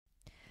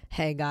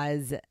Hey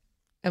guys,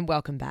 and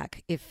welcome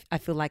back. If I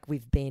feel like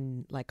we've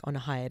been like on a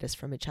hiatus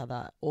from each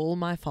other, all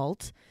my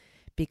fault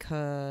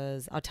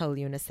because I'll tell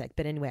you in a sec.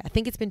 But anyway, I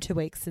think it's been 2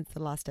 weeks since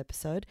the last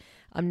episode.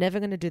 I'm never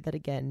going to do that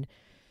again.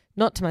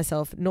 Not to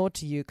myself, nor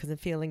to you, because I'm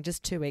feeling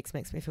just 2 weeks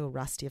makes me feel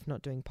rusty of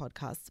not doing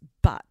podcasts.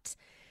 But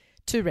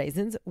 2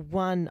 reasons.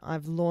 One,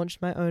 I've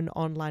launched my own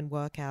online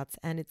workouts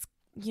and it's,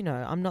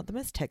 I'm not the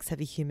most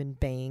tech-savvy human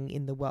being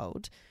in the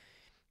world.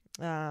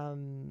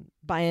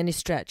 By any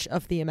stretch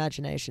of the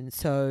imagination.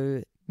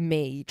 So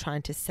me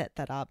trying to set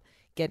that up,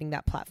 getting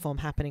that platform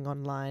happening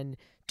online,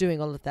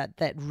 doing all of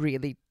that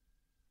really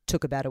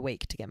took about a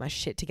week to get my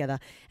shit together.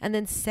 And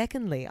then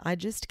secondly, I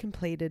just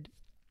completed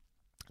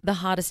the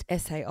hardest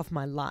essay of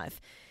my life.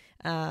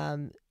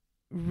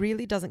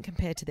 Really doesn't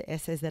compare to the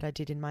essays that I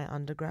did in my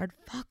undergrad.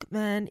 Fuck,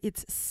 man,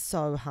 it's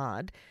so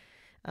hard.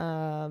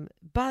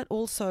 But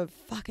also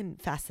fucking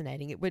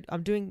fascinating.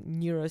 I'm doing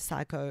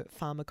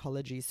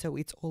neuropsychopharmacology, so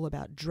it's all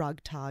about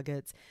drug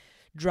targets,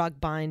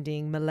 drug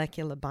binding,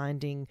 molecular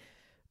binding,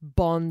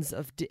 bonds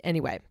of...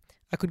 Anyway,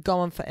 I could go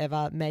on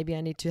forever. Maybe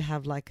I need to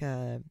have like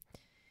a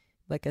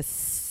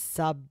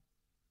sub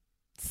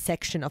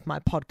section of my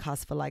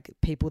podcast for like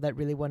people that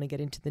really want to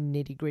get into the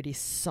nitty gritty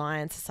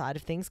science side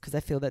of things, because I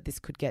feel that this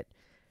could get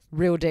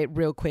real deep,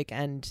 real quick,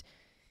 and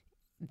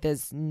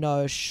there's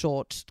no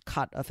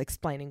shortcut of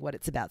explaining what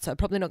it's about. So I'm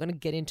probably not going to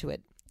get into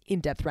it in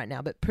depth right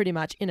now, but pretty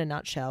much in a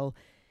nutshell,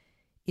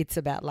 it's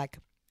about like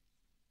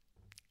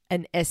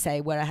an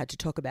essay where I had to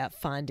talk about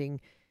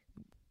finding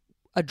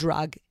a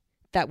drug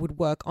that would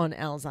work on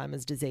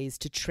Alzheimer's disease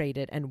to treat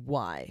it and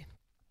why.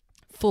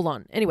 Full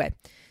on. Anyway,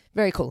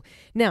 very cool.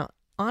 Now,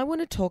 I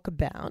want to talk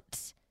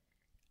about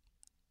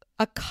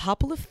a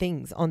couple of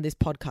things on this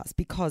podcast,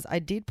 because I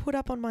did put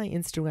up on my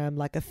Instagram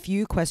like a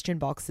few question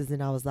boxes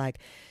and I was like,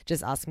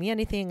 just ask me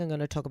anything. I'm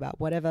going to talk about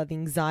whatever. The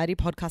anxiety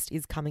podcast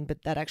is coming,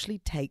 but that actually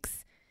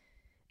takes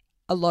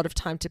a lot of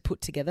time to put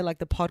together. Like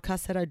the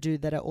podcasts that I do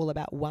that are all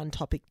about one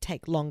topic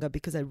take longer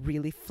because I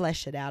really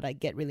flesh it out. I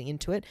get really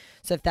into it.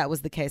 So if that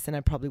was the case, then I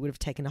probably would have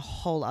taken a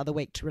whole other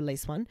week to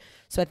release one.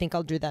 So I think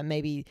I'll do that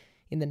maybe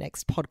in the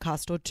next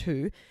podcast or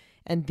two.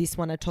 And this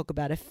one, I talk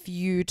about a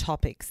few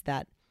topics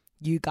that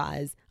you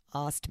guys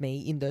asked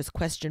me in those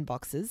question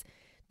boxes.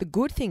 The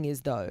good thing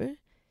is though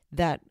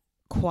that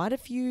quite a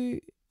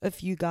few of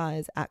you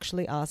guys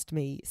actually asked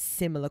me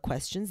similar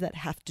questions that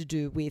have to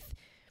do with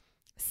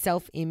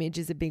self-image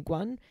is a big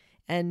one,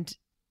 and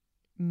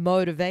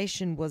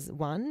motivation was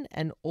one,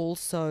 and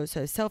also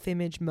so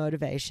self-image,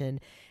 motivation,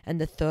 and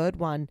the third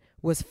one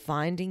was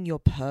finding your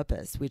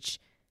purpose, which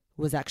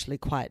was actually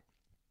quite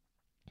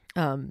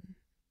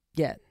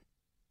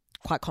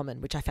quite common,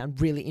 which I found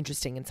really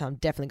interesting. And so I'm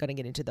definitely going to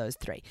get into those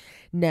three.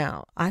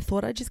 Now, I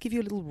thought I'd just give you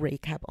a little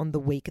recap on the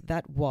week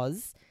that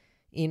was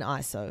in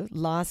ISO.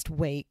 Last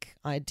week,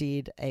 I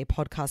did a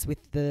podcast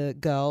with the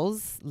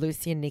girls,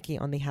 Lucy and Nikki,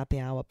 on the Happy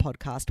Hour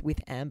podcast with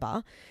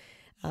Amber.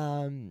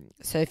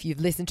 So if you've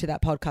listened to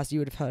that podcast, you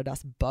would have heard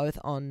us both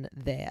on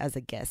there as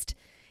a guest.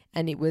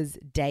 And it was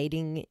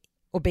dating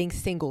or being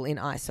single in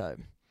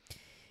ISO.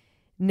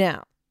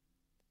 Now,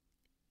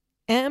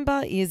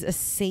 Amber is a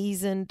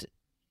seasoned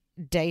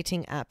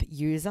dating app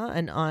user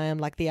and I am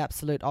like the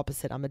absolute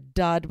opposite. I'm a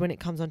dud when it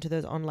comes onto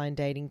those online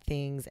dating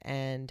things.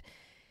 And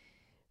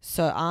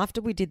so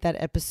after we did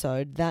that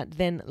episode, that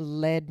then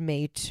led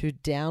me to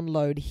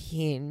download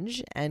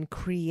Hinge and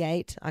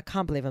create, I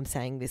can't believe I'm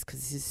saying this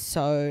because this is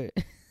so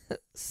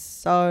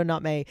so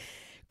not me,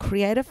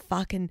 create a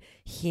fucking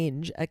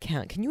Hinge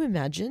account. Can you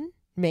imagine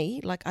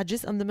me? Like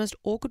I'm the most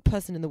awkward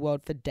person in the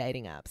world for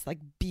dating apps, like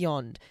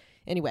beyond.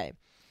 Anyway,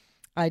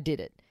 I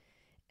did it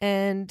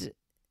and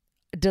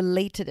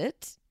deleted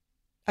it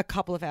a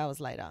couple of hours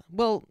later.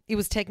 Well, it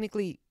was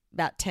technically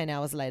about 10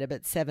 hours later,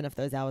 but 7 of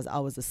those hours I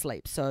was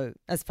asleep. So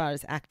as far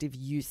as active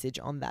usage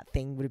on that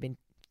thing would have been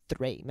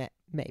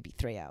maybe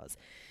 3 hours.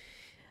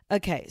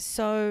 Okay,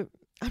 so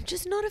I'm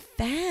just not a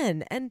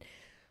fan. And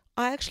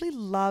I actually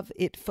love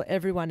it for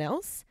everyone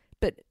else,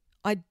 but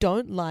I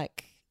don't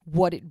like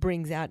what it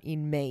brings out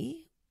in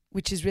me,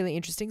 which is really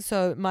interesting.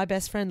 So my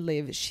best friend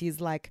Liv, she's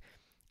like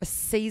a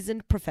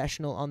seasoned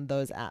professional on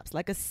those apps,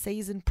 like a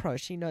seasoned pro.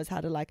 She knows how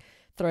to like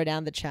throw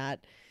down the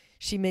chat.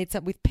 She meets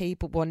up with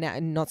people, well now,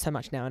 not so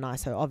much now in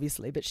ISO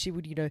obviously, but she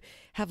would,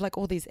 have like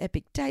all these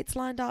epic dates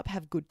lined up,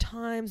 have good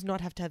times,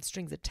 not have to have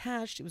strings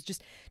attached. It was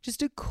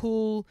just a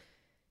cool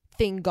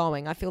thing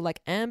going. I feel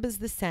like Amber's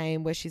the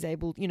same, where she's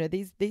able,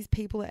 these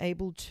people are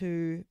able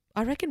to,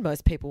 I reckon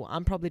most people,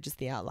 I'm probably just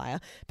the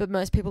outlier, but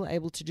most people are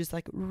able to just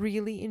like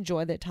really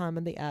enjoy their time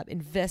on the app,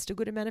 invest a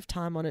good amount of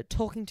time on it,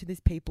 talking to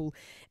these people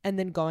and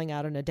then going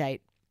out on a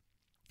date.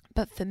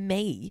 But for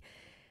me,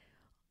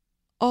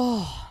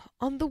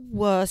 I'm the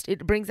worst.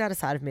 It brings out a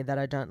side of me that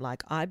I don't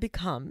like. I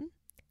become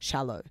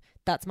shallow.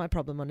 That's my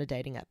problem on a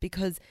dating app,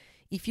 because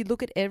if you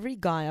look at every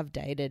guy I've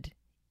dated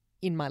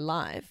in my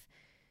life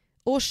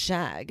or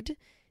shagged,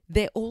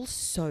 they're all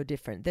so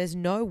different. There's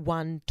no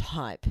one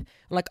type.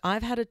 Like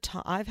I've had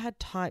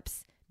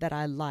types that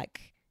I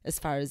like as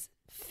far as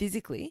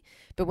physically,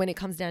 but when it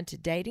comes down to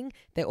dating,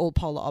 they're all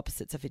polar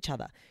opposites of each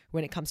other.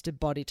 When it comes to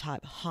body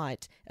type,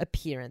 height,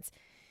 appearance,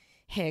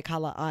 hair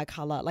color, eye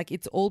color, like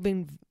it's all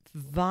been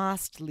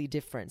vastly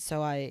different.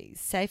 So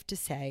safe to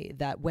say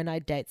that when I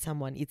date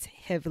someone, it's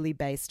heavily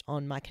based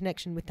on my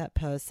connection with that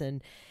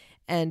person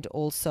and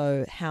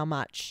also how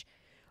much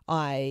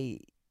I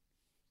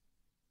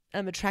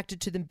am attracted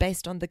to them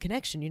based on the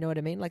connection. You know what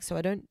I mean? Like, so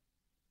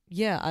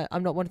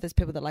I'm not one of those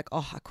people that like,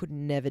 oh, I could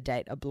never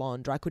date a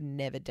blonde or I could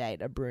never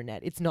date a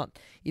brunette.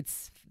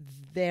 It's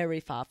very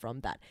far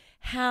from that.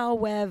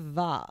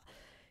 However,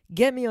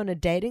 get me on a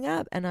dating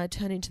app and I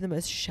turn into the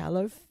most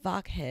shallow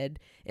fuckhead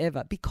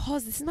ever,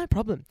 because this is my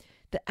problem.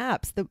 The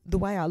apps, the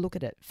way I look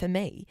at it, for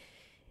me,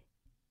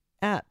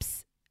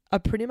 apps are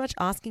pretty much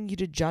asking you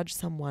to judge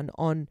someone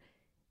on,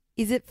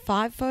 is it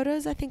 5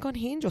 photos, I think, on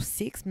Hinge, or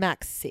 6?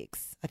 Max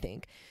 6, I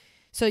think.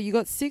 So you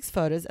got 6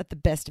 photos at the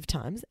best of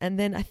times, and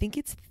then I think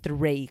it's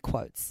 3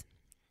 quotes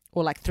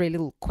or like 3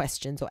 little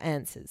questions or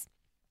answers.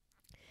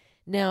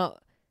 Now,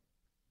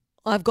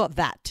 I've got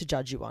that to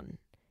judge you on.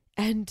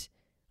 And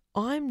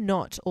I'm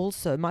not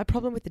also, my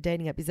problem with the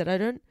dating app is that I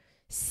don't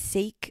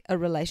seek a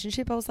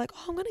relationship. I was like,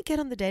 oh, I'm going to get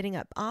on the dating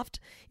app after.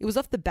 It was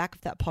off the back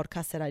of that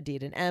podcast that I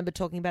did and Amber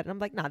talking about it. And I'm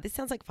like, nah, this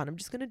sounds like fun. I'm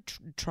just going to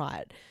try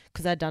it,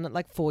 because I'd done it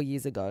like 4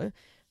 years ago.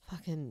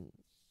 Fucking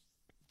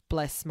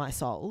bless my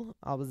soul.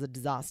 I was a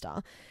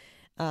disaster.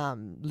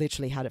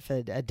 Literally had it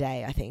for a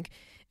day, I think.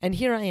 And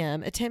here I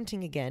am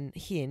attempting again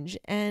Hinge,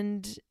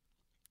 and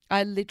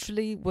I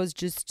literally was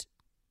just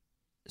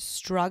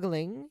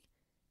struggling.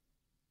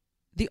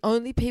 The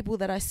only people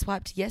that I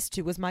swiped yes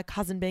to was my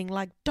cousin being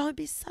like, don't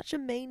be such a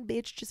mean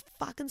bitch, just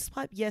fucking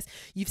swipe yes.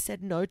 You've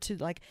said no to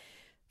like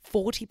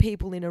 40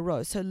 people in a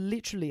row. So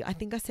literally, I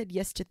think I said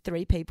yes to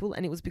 3 people,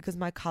 and it was because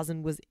my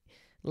cousin was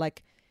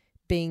like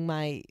being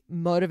my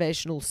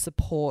motivational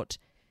support,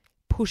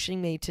 pushing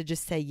me to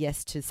just say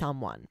yes to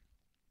someone.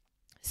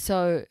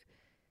 So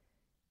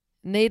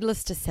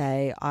needless to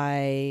say,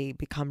 I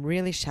become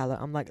really shallow.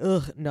 I'm like,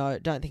 ugh, no,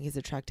 don't think he's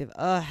attractive.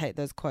 I hate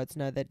those quotes.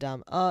 No, they're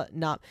dumb.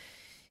 No.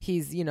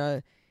 He's,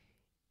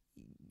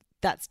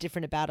 that's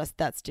different about us.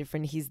 That's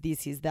different. He's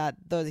this, he's that.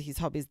 Those are his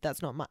hobbies.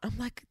 That's not mine. I'm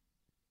like,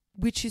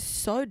 which is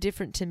so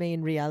different to me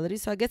in reality.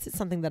 So I guess it's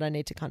something that I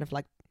need to kind of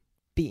like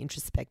be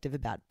introspective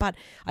about. But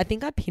I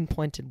think I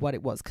pinpointed what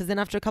it was, because then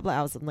after a couple of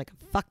hours, I'm like,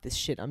 fuck this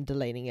shit. I'm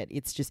deleting it.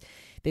 It's just,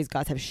 these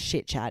guys have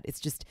shit chat. It's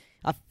just,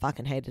 I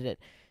fucking hated it.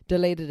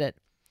 Deleted it.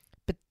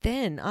 But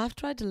then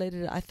after I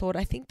deleted it, I thought,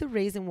 I think the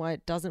reason why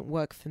it doesn't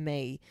work for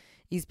me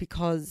is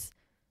because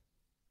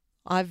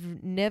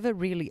I've never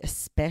really,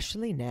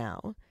 especially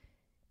now,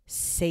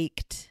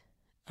 seeked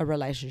a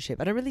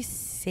relationship. I don't really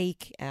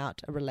seek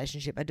out a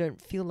relationship. I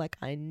don't feel like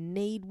I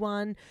need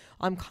one.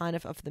 I'm kind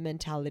of the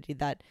mentality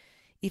that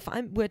if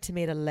I were to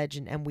meet a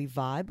legend and we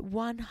vibe,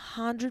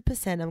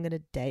 100% I'm going to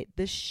date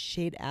the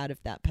shit out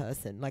of that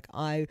person. Like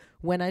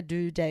when I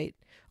do date,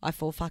 I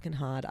fall fucking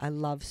hard. I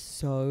love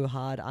so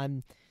hard.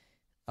 I'm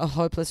a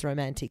hopeless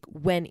romantic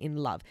when in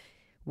love.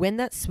 When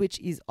that switch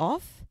is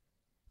off,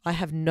 I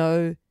have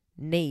no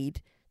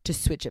need to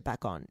switch it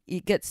back on.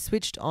 It gets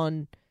switched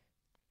on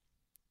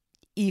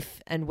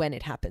if and when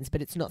it happens,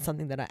 but it's not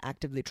something that I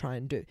actively try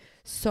and do.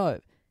 So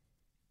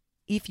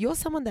if you're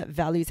someone that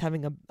values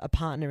having a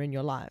partner in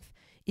your life,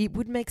 it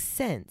would make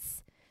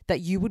sense that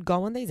you would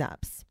go on these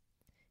apps,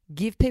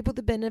 give people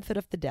the benefit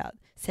of the doubt,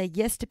 say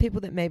yes to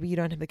people that maybe you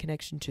don't have a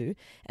connection to,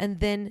 and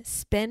then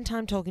spend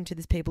time talking to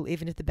these people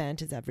even if the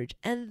banter's average,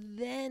 and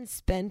then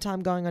spend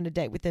time going on a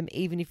date with them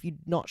even if you're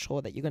not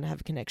sure that you're going to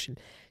have a connection,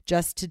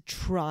 just to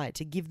try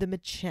to give them a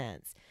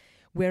chance.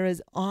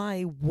 Whereas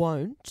I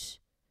won't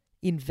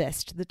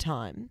invest the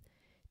time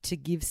to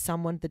give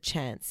someone the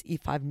chance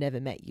if I've never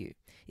met you.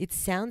 It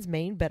sounds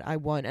mean, but I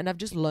won't. And I've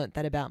just learnt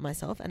that about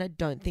myself, and I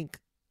don't think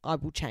I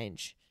will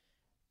change.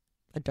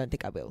 I don't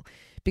think I will.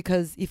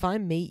 Because if I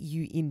meet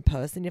you in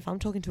person, if I'm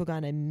talking to a guy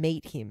and I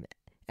meet him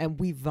and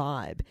we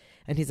vibe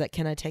and he's like,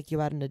 can I take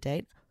you out on a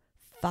date?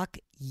 Fuck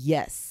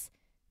yes.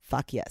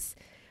 Fuck yes.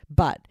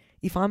 But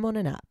if I'm on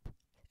an app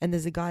and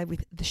there's a guy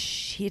with the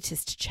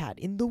shittest chat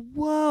in the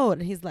world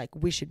and he's like,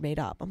 we should meet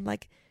up, I'm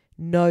like,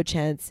 no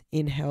chance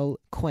in hell,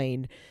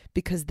 queen,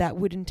 because that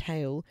would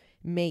entail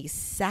me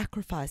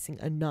sacrificing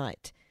a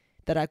night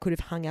that I could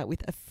have hung out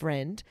with a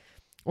friend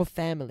or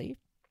family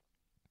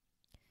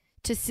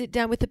to sit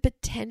down with a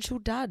potential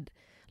dud.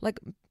 Like,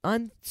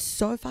 I'm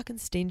so fucking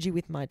stingy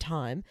with my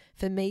time.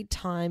 For me,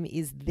 time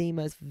is the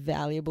most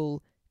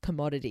valuable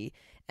commodity.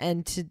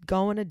 And to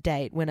go on a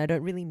date when I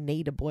don't really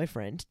need a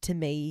boyfriend, to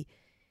me,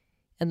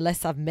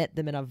 unless I've met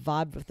them and I've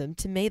vibed with them,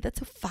 to me,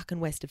 that's a fucking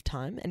waste of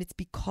time. And it's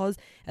because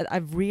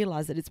I've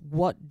realized that it's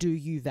what do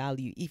you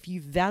value? If you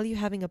value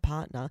having a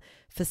partner,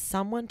 for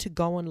someone to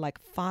go on like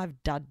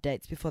 5 dud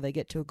dates before they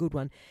get to a good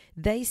one,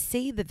 they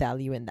see the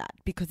value in that,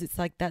 because it's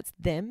like that's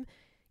them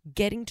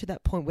getting to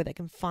that point where they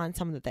can find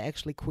someone that they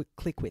actually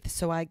click with.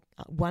 So I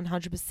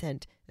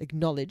 100%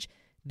 acknowledge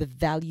the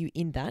value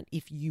in that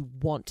if you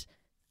want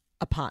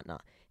a partner.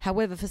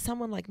 However, for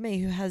someone like me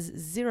who has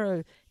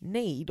zero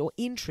need or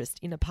interest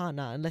in a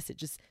partner unless it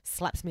just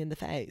slaps me in the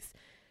face,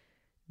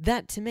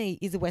 that to me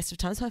is a waste of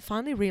time. So I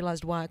finally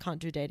realized why I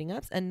can't do dating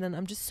apps, and then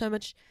I'm just so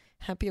much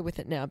happier with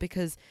it now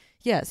because,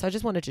 yeah, so I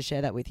just wanted to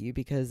share that with you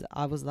because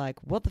I was like,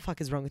 what the fuck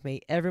is wrong with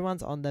me?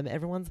 Everyone's on them.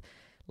 Everyone's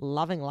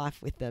loving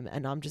life with them,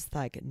 and I'm just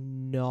like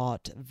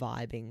not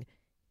vibing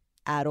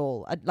at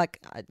all.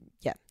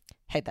 Yeah,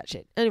 hate that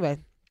shit. Anyway,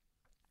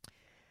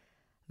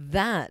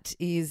 that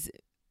is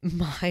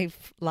my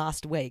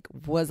last week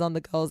was on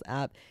the Goals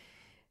app,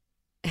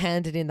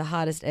 handed in the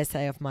hardest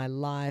essay of my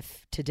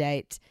life to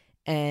date,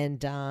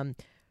 and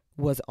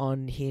was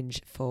on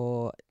Hinge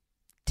for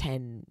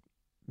 10,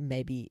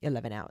 maybe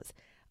 11 hours.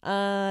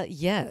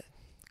 Yeah,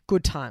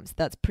 good times.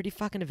 That's pretty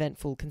fucking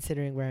eventful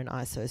considering we're in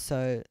ISO.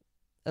 So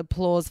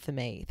applause for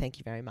me. Thank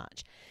you very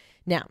much.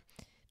 Now,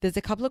 there's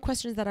a couple of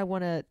questions that I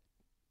want to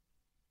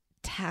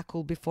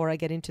tackle before I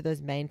get into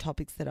those main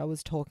topics that I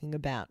was talking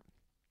about.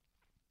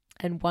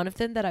 And one of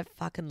them that I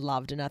fucking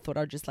loved, and I thought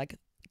I'd just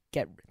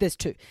there's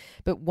two,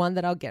 but one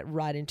that I'll get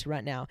right into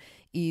right now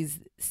is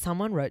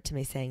someone wrote to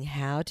me saying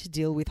how to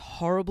deal with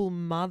horrible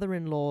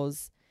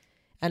mother-in-laws.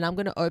 And I'm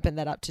going to open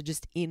that up to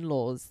just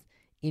in-laws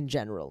in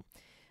general.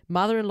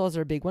 Mother-in-laws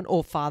are a big one,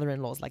 or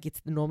father-in-laws. Like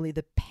it's normally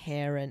the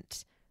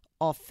parent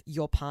of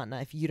your partner.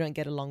 If you don't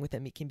get along with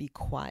them, it can be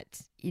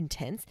quite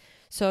intense.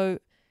 So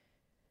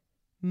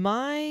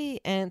my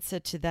answer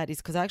to that is,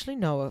 because I actually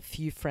know a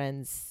few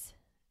friends,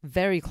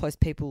 very close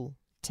people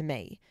to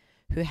me,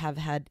 who have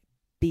had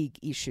big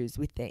issues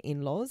with their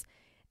in-laws.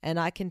 And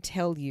I can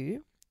tell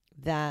you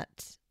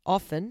that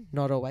often,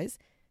 not always,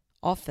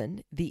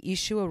 often the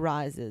issue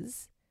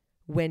arises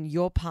when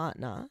your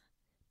partner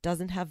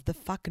doesn't have the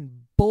fucking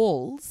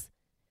balls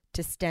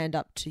to stand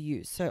up to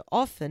you. So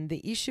often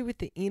the issue with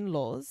the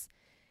in-laws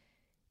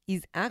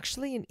is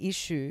actually an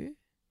issue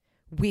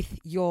with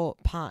your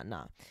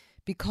partner.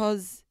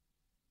 Because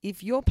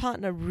if your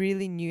partner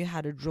really knew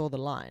how to draw the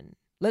line,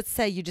 let's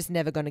say you're just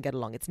never going to get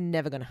along, it's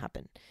never going to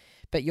happen,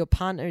 but your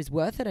partner is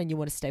worth it and you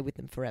want to stay with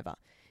them forever.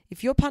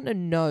 If your partner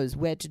knows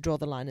where to draw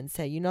the line and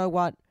say, you know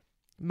what,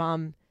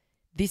 Mum,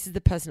 this is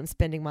the person I'm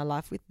spending my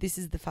life with, this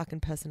is the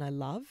fucking person I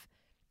love,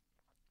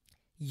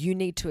 you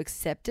need to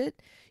accept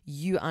it.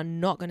 You are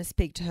not going to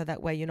speak to her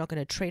that way. You're not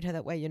going to treat her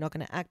that way. You're not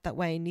going to act that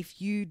way. And if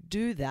you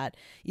do that,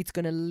 it's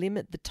going to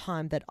limit the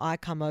time that I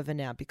come over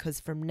now, because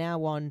from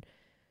now on,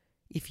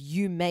 if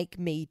you make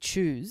me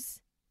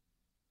choose,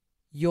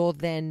 you're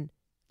then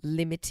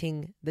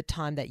limiting the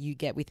time that you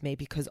get with me,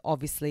 because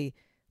obviously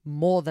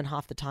more than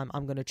half the time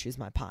I'm going to choose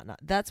my partner.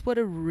 That's what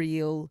a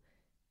real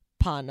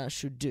partner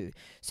should do.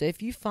 So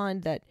if you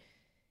find that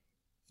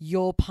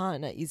your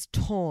partner is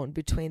torn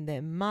between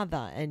their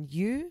mother and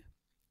you,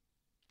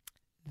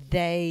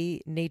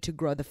 they need to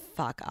grow the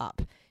fuck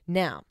up.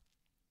 Now,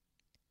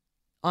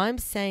 I'm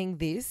saying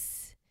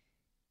this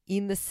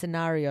in the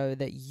scenario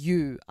that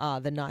you are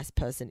the nice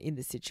person in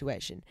the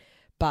situation.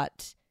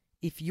 But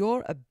if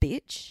you're a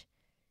bitch,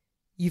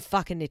 you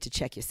fucking need to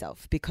check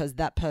yourself, because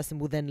that person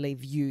will then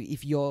leave you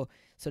if you're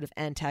sort of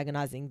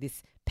antagonizing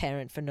this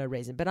parent for no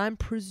reason. But I'm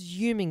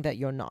presuming that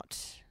you're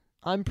not.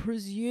 I'm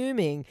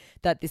presuming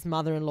that this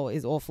mother-in-law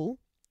is awful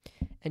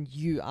and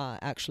you are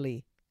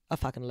actually a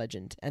fucking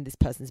legend and this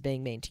person's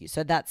being mean to you.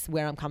 So that's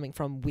where I'm coming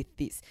from with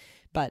this.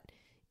 But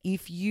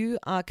if you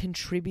are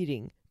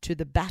contributing to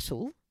the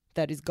battle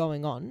that is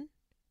going on,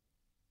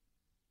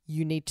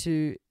 you need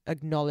to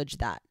acknowledge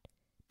that,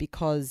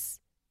 because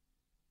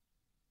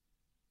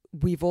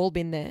we've all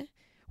been there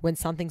when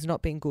something's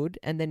not been good,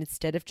 and then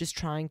instead of just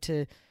trying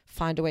to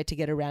find a way to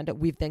get around it,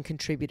 we've then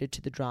contributed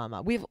to the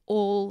drama. We've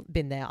all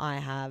been there. I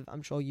have.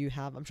 I'm sure you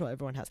have. I'm sure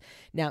everyone has.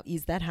 Now,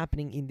 is that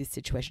happening in this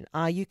situation?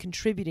 Are you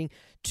contributing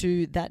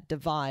to that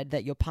divide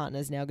that your partner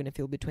is now going to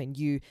feel between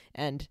you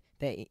and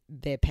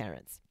their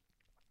parents?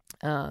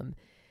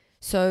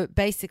 So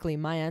basically,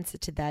 my answer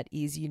to that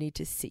is you need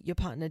to sit your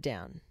partner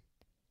down.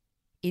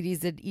 It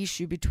is an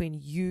issue between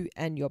you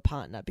and your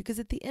partner, because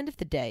at the end of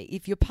the day,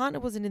 if your partner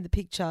wasn't in the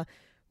picture,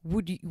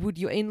 would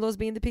your in-laws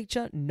be in the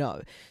picture?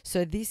 No.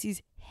 So this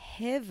is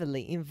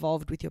heavily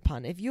involved with your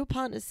partner. If your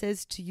partner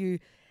says to you,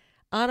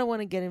 I don't want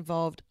to get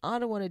involved, I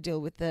don't want to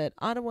deal with it,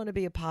 I don't want to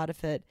be a part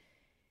of it,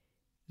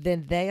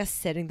 then they are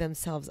setting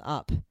themselves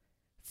up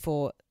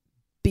for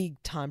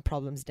big time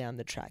problems down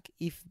the track.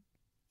 If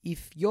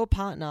your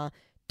partner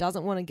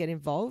doesn't want to get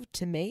involved,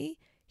 to me,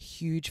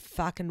 huge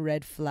fucking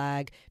red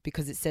flag,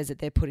 because it says that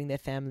they're putting their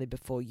family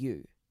before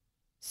you.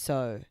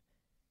 So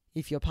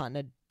if your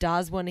partner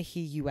does want to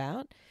hear you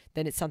out,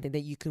 then it's something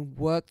that you can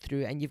work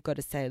through, and you've got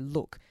to say,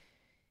 look,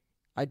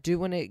 I do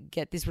want to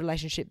get this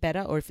relationship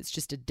better. Or if it's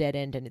just a dead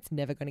end and it's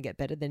never going to get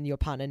better, then your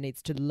partner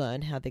needs to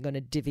learn how they're going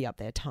to divvy up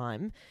their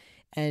time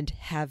and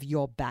have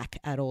your back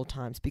at all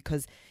times,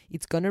 because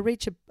it's going to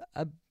reach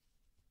a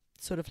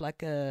sort of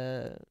like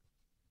a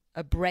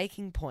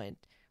breaking point,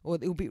 or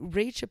it will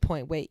reach a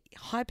point where,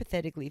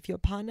 hypothetically, if your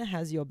partner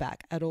has your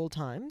back at all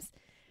times,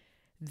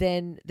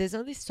 then there's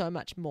only so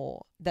much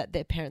more that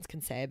their parents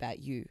can say about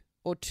you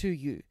or to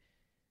you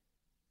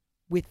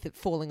with it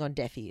falling on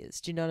deaf ears.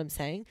 Do you know what I'm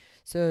saying?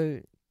 So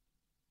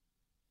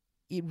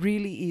it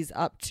really is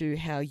up to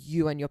how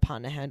you and your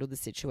partner handle the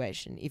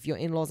situation. If your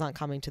in-laws aren't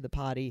coming to the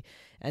party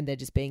and they're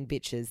just being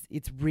bitches,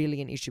 it's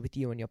really an issue with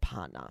you and your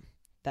partner.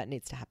 That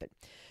needs to happen.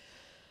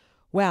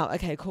 Wow.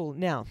 Okay, cool.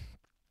 Now,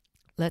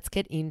 I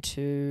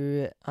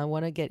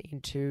want to get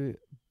into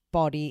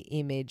body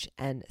image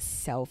and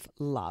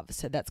self-love.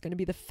 So that's going to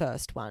be the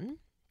first one.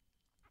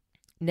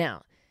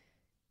 Now,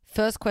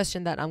 first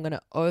question that I'm going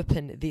to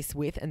open this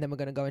with, and then we're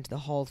going to go into the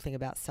whole thing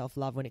about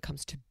self-love when it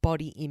comes to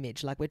body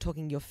image. Like, we're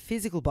talking your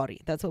physical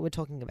body. That's what we're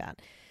talking about.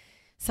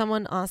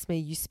 Someone asked me,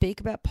 you speak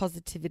about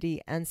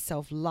positivity and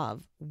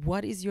self-love.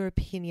 What is your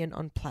opinion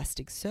on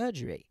plastic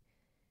surgery?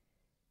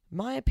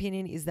 My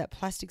opinion is that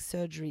plastic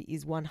surgery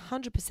is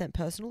 100%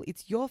 personal.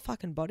 It's your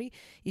fucking body.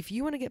 If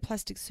you want to get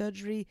plastic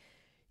surgery,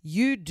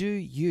 you do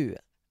you.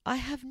 I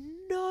have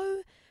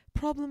no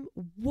problem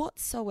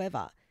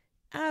whatsoever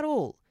at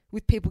all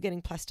with people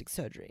getting plastic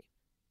surgery.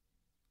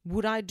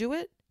 Would I do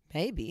it?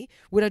 Maybe.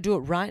 Would I do it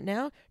right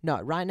now? No,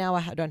 right now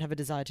I don't have a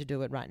desire to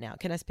do it right now.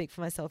 Can I speak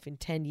for myself in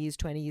 10 years,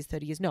 20 years,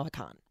 30 years? No, I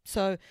can't.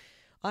 So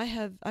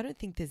I don't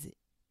think there's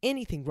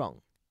anything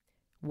wrong.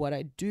 What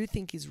I do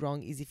think is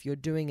wrong is if you're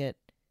doing it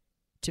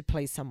to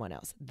please someone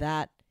else.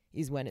 That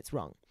is when it's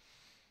wrong.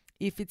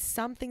 If it's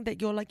something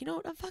that you're like, you know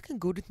what, I'm fucking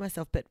good with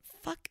myself, but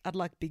fuck, I'd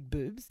like big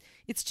boobs.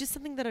 It's just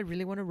something that I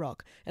really want to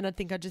rock, and I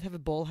think I just have a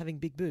ball having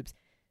big boobs.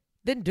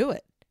 Then do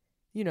it.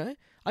 You know,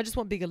 I just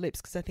want bigger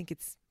lips because I think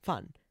it's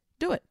fun.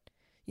 Do it.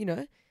 You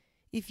know,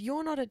 if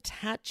you're not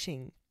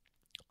attaching,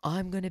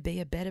 I'm going to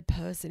be a better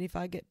person if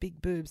I get big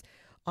boobs.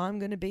 I'm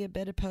going to be a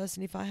better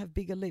person if I have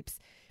bigger lips.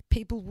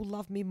 People will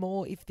love me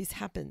more if this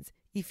happens.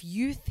 If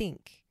you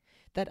think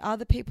that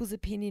other people's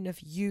opinion of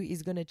you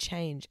is going to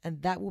change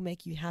and that will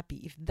make you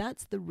happy, if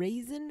that's the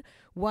reason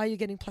why you're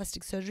getting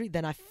plastic surgery,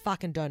 then I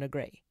fucking don't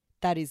agree.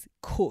 That is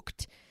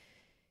cooked.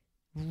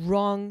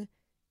 Wrong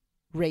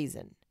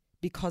reason.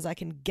 Because I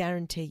can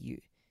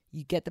guarantee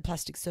you get the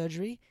plastic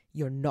surgery,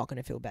 you're not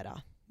going to feel better.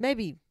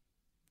 Maybe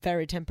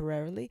very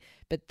temporarily,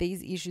 but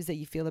these issues that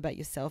you feel about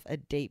yourself are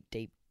deep,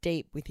 deep,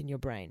 deep within your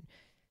brain.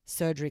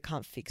 Surgery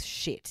can't fix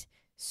shit.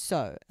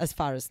 So, as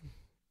far as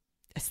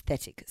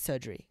aesthetic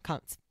surgery,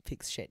 can't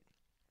fix shit.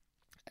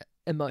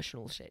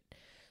 Emotional shit.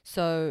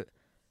 So,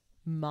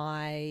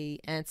 my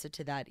answer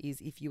to that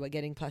is, if you are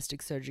getting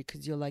plastic surgery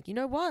because you're like, you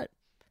know what?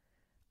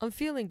 I'm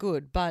feeling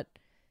good, but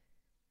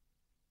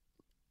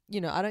you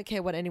know, I don't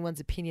care what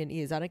anyone's opinion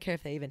is. I don't care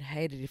if they even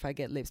hate it if I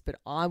get lips, but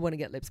I want to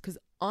get lips because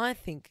I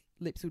think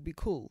lips would be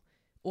cool,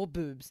 or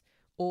boobs,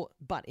 or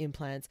butt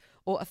implants,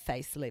 or a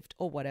facelift,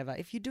 or whatever.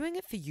 If you're doing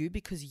it for you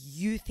because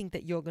you think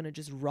that you're going to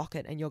just rock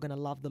it and you're going to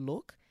love the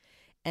look,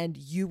 and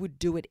you would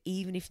do it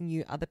even if you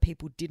knew other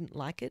people didn't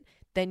like it,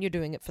 then you're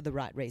doing it for the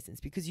right reasons,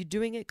 because you're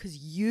doing it because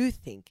you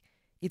think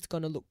it's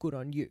going to look good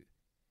on you.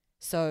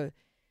 So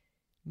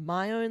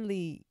my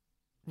only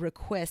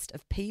request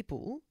of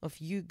people, of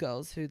you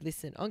girls who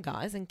listen,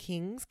 guys and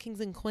kings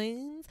and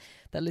queens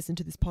that listen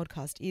to this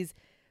podcast, is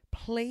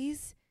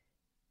please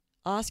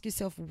ask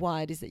yourself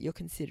why it is that you're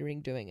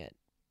considering doing it.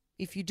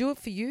 If you do it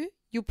for you,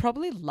 you'll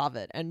probably love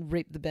it and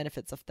reap the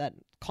benefits of that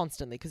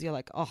constantly, because you're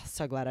like, oh,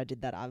 so glad I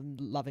did that. I'm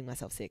loving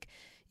myself sick.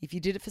 If you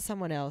did it for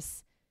someone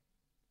else,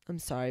 I'm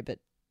sorry, but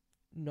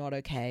not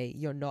okay.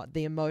 You're not,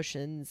 the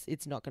emotions,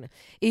 it's not going to,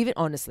 even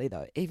honestly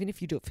though, even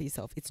if you do it for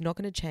yourself, it's not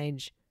going to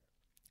change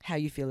how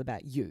you feel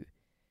about you.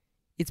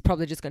 It's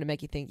probably just going to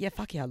make you think, yeah,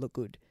 fuck yeah, I look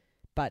good.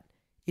 But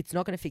it's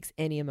not going to fix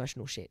any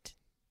emotional shit.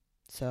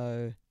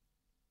 So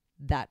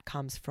that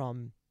comes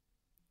from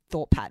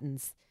thought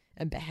patterns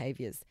and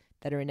behaviors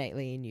that are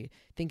innately in you.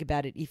 Think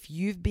about it. If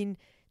you've been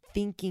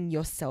thinking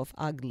yourself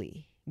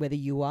ugly, whether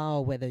you are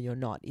or whether you're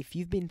not, if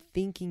you've been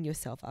thinking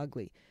yourself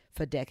ugly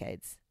for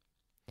decades,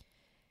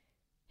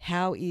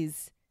 how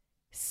is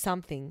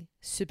something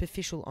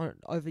superficial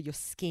over your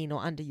skin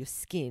or under your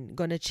skin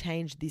going to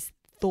change this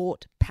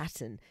thought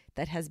pattern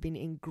that has been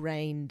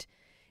ingrained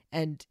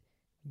and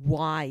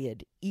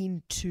wired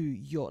into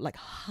your, like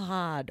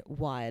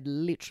hardwired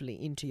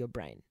literally into your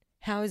brain?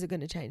 How is it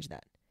going to change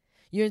that?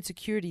 Your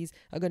insecurities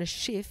are going to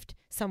shift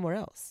somewhere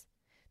else.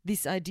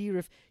 This idea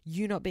of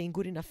you not being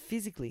good enough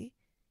physically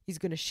is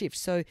going to shift.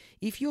 So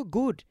if you're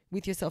good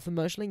with yourself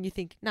emotionally and you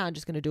think, nah, I'm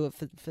just going to do it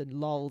for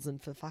lols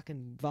and for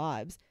fucking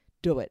vibes,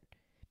 do it.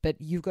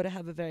 But you've got to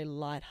have a very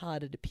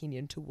lighthearted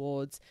opinion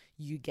towards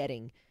you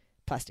getting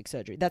plastic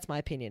surgery. That's my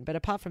opinion. But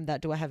apart from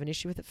that, do I have an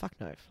issue with it? Fuck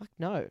no. Fuck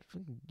no.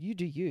 You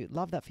do you.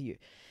 Love that for you.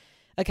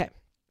 Okay.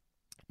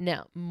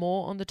 Now,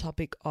 more on the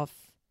topic of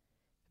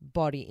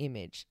body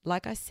image.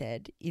 Like I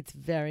said, it's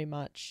very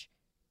much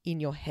in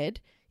your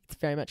head. It's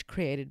very much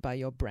created by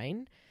your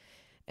brain.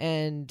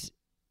 And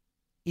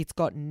it's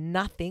got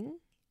nothing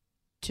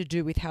to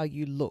do with how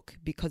you look.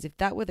 Because if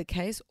that were the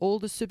case, all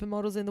the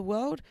supermodels in the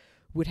world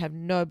would have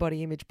no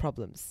body image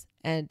problems.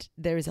 And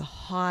there is a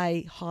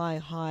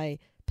high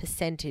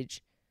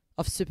percentage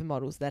of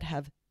supermodels that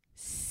have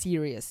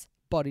serious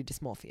body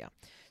dysmorphia.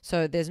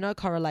 So there's no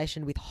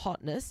correlation with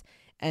hotness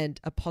and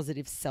a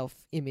positive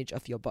self-image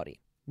of your body.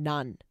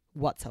 None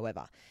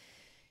whatsoever.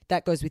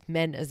 That goes with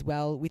men as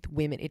well, with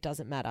women. It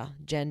doesn't matter.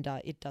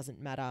 Gender, it doesn't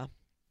matter.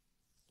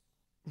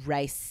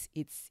 Race,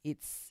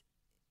 it's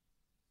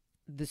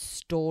the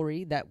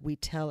story that we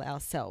tell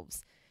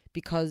ourselves,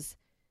 because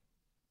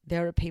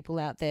there are people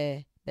out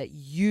there that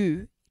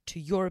you, to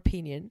your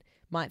opinion,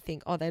 might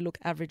think, oh, they look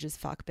average as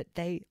fuck, but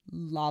they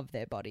love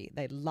their body.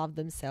 They love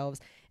themselves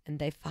and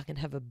they fucking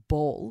have a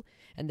ball.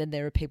 And then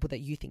there are people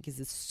that you think is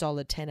a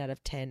solid 10 out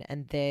of 10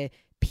 and they're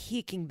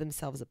picking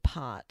themselves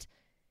apart,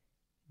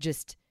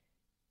 just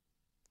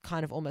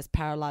kind of almost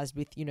paralyzed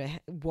with,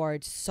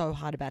 worried so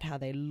hard about how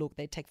they look.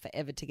 They take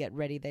forever to get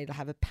ready. They'll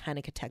have a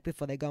panic attack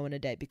before they go on a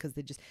date because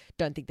they just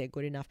don't think they're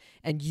good enough.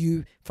 And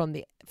you, from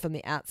the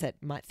outset,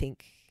 might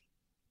think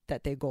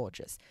that they're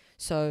gorgeous.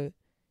 So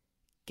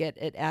get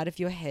it out of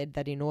your head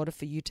that in order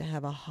for you to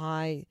have a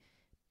high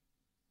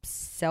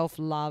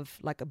self-love,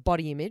 like a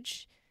body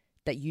image,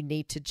 that you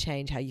need to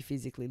change how you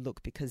physically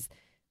look, because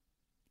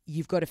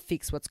you've got to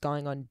fix what's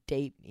going on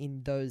deep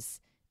in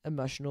those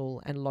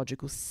emotional and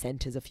logical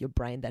centers of your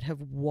brain that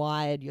have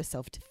wired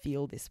yourself to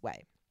feel this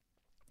way.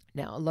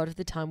 Now, a lot of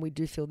the time we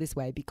do feel this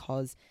way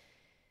because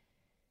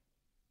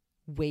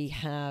we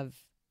have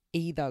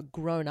either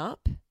grown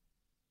up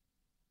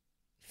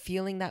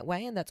feeling that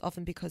way, and that's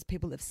often because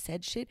people have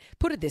said shit.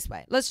 Put it this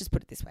way. Let's just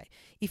put it this way.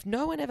 If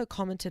no one ever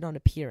commented on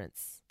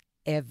appearance,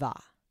 ever,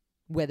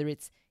 whether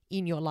it's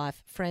in your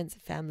life, friends,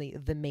 family,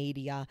 the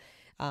media,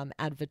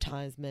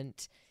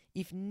 advertisement,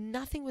 if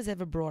nothing was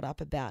ever brought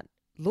up about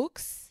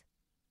looks,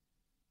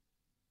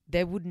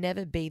 there would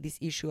never be this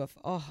issue of,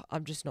 oh,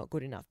 I'm just not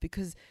good enough,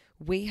 because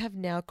we have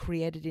now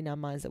created in our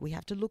minds that we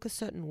have to look a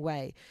certain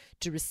way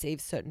to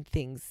receive certain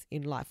things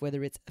in life,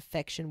 whether it's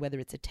affection, whether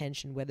it's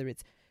attention, whether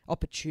it's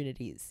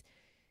opportunities.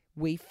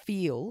 We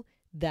feel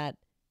that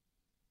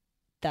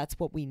that's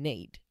what we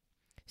need.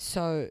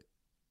 So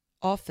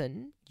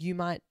often you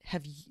might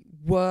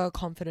were a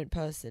confident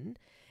person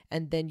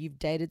and then you've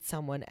dated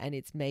someone and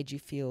it's made you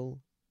feel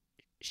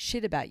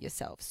shit about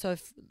yourself. So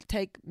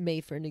take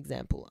me for an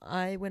example.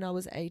 When I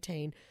was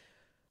 18,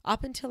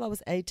 up until I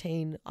was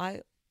 18,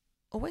 I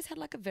always had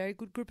like a very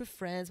good group of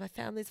friends. My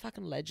family's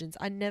fucking legends.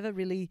 I never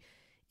really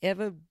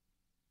ever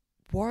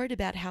worried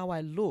about how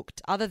I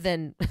looked, other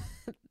than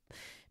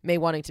me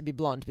wanting to be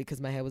blonde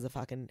because my hair was a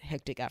fucking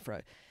hectic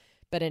afro.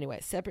 But anyway,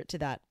 separate to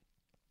that,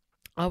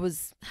 I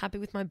was happy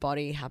with my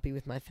body, happy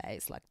with my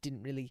face, like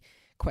didn't really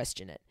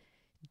question it.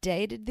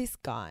 Dated this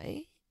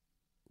guy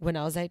when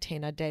I was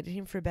 18. I dated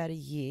him for about a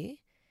year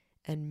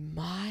and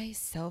my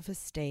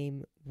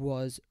self-esteem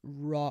was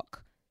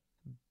rock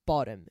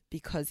bottom,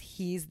 because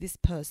he's this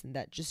person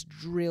that just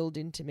drilled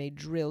into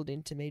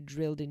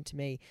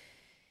me.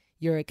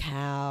 You're a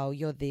cow,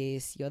 you're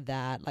this, you're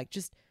that, like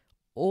just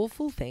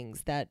awful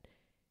things that,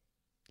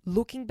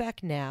 looking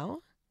back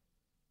now,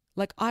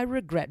 like I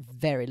regret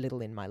very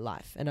little in my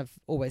life, and I've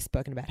always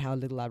spoken about how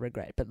little I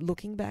regret, but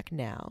looking back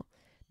now,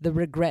 the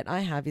regret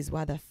I have is,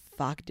 why the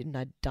fuck didn't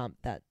I dump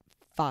that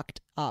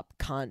fucked up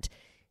cunt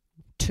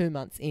 2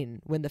 months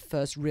in when the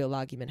first real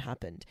argument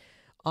happened?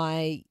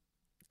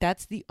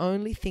 That's the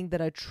only thing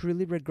that I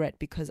truly regret,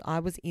 because I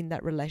was in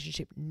that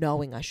relationship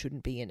knowing I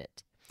shouldn't be in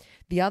it.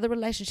 The other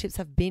relationships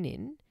I've been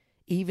in,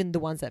 even the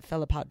ones that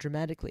fell apart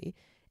dramatically,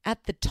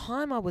 at the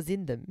time I was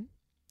in them,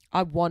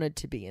 I wanted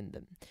to be in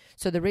them.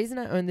 So the reason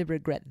I only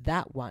regret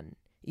that one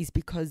is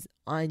because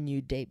I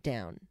knew deep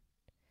down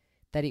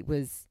that it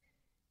was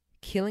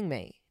killing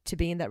me to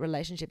be in that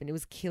relationship, and it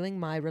was killing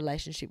my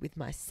relationship with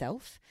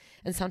myself.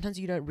 And sometimes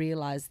you don't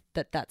realize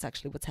that that's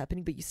actually what's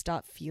happening, but you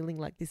start feeling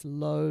like this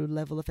low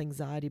level of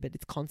anxiety, but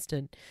it's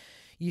constant.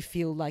 You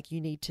feel like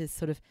you need to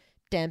sort of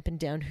dampen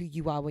down who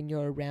you are when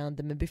you're around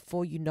them, and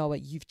before you know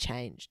it, you've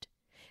changed.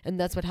 And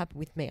that's what happened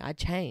with me. I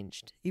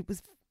changed. It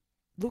was,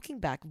 looking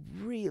back,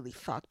 really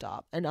fucked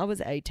up. And I was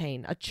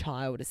 18, a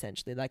child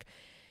essentially, like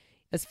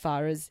as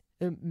far as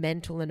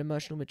mental and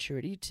emotional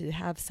maturity. To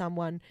have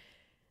someone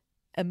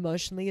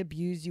emotionally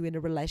abuse you in a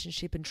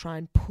relationship and try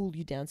and pull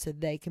you down so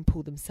they can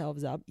pull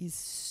themselves up is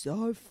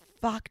so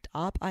fucked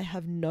up. I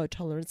have no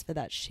tolerance for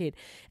that shit.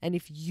 And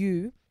if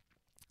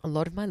a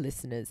lot of my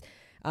listeners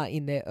are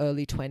in their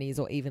early 20s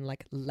or even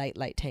like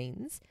late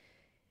teens,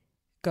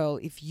 girl,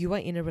 if you are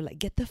in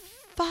get the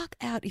fuck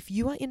out. If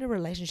you are in a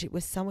relationship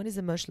where someone is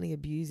emotionally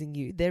abusing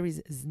you, there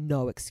is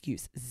no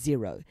excuse.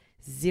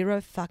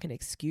 Zero fucking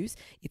excuse.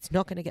 It's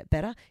not going to get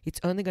better. It's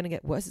only going to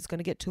get worse. It's going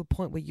to get to a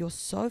point where you're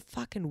so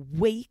fucking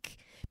weak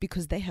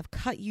because they have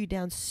cut you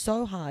down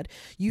so hard.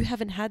 You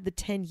haven't had the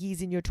 10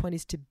 years in your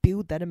 20s to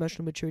build that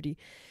emotional maturity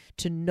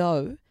to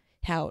know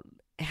how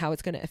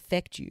it's going to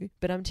affect you.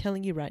 But I'm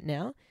telling you right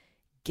now,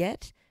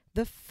 get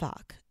the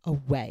fuck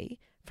away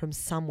from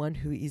someone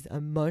who is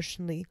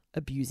emotionally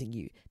abusing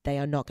you. They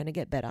are not going to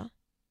get better,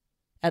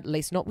 at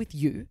least not with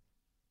you.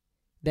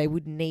 They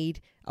would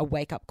need a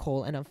wake-up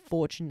call, and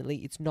unfortunately,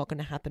 it's not going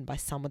to happen by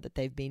someone that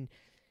they've been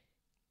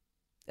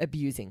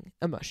abusing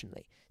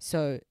emotionally.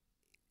 So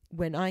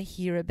when I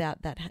hear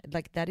about that,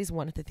 like that is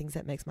one of the things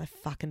that makes my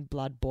fucking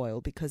blood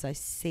boil, because I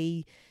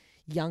see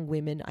young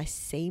women, I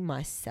see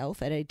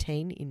myself at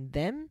 18 in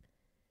them,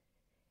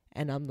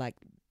 And I'm like,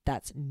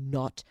 that's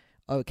not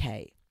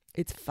okay.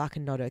 It's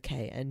fucking not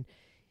okay. And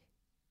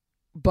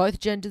both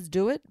genders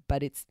do it,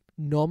 but it's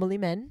normally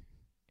men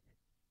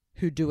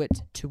who do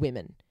it to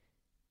women.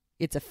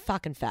 It's a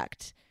fucking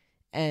fact.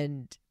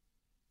 And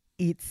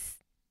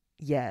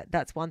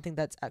that's one thing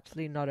that's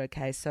actually not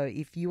okay. So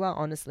if you are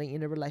honestly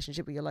in a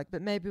relationship where you're like,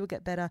 but maybe we'll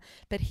get better,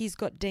 but he's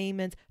got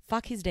demons,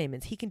 fuck his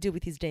demons. He can deal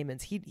with his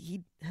demons.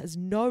 He has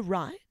no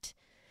right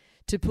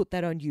to put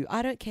that on you.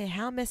 I don't care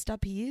how messed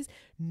up he is.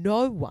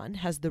 No one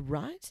has the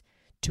right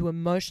to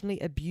emotionally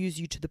abuse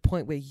you to the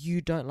point where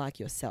you don't like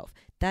yourself.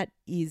 That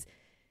is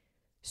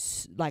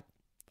like,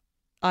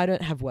 I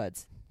don't have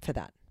words for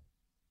that.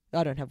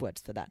 I don't have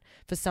words for that.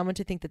 For someone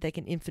to think that they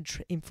can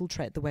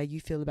infiltrate the way you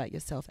feel about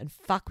yourself and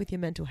fuck with your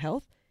mental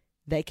health,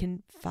 they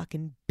can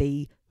fucking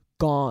be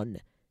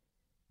gone.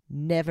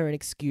 Never an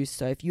excuse.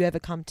 So if you ever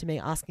come to me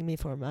asking me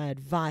for my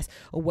advice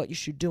or what you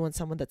should do on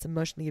someone that's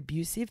emotionally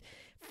abusive,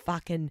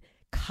 fucking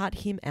cut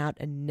him out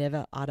and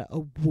never utter a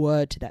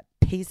word to that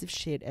piece of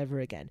shit ever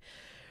again.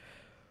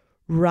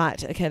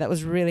 Right. Okay, that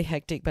was really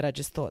hectic, but I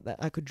just thought that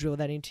I could drill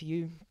that into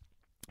you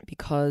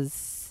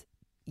because,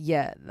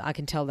 yeah, I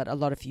can tell that a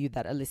lot of you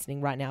that are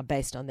listening right now,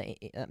 based on the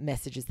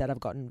messages that I've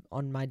gotten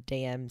on my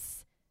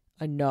DMs,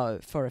 I know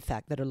for a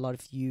fact that a lot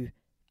of you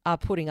are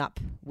putting up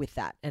with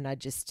that, and I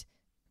just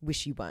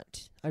wish you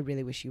weren't. I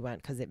really wish you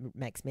weren't, because it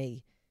makes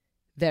me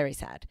very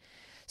sad.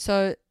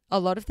 So a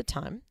lot of the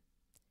time,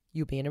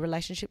 you'll be in a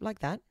relationship like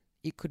that.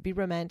 It could be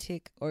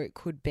romantic, or it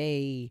could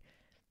be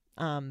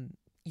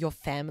your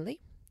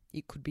family.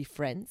 It could be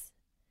friends,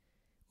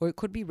 or it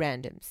could be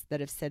randoms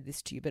that have said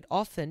this to you. But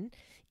often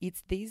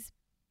it's these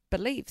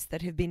beliefs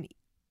that have been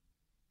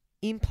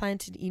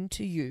implanted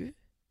into you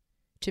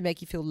to make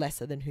you feel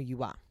lesser than who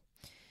you are.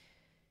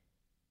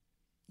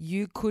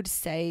 You could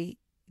say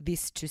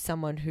this to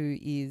someone who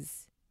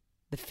is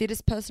the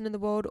fittest person in the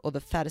world or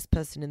the fattest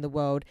person in the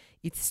world.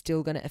 It's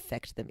still going to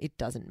affect them. It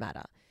doesn't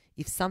matter.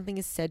 If something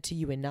is said to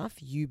you enough,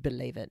 you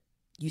believe it.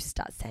 You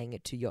start saying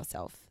it to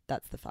yourself.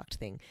 That's the fucked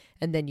thing.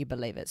 And then you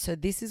believe it. So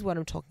this is what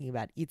I'm talking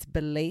about. It's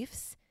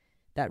beliefs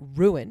that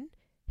ruin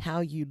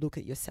how you look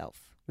at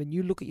yourself. When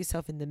you look at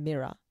yourself in the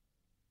mirror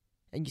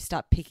and you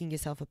start picking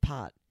yourself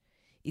apart,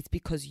 it's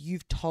because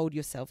you've told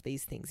yourself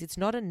these things. It's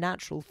not a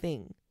natural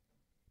thing.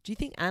 Do you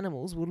think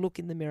animals will look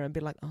in the mirror and be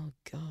like, oh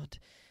God,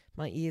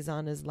 my ears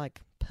aren't as like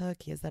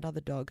perky as that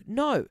other dog?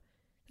 No,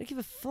 they don't give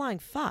a flying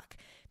fuck.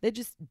 They're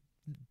just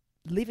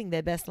living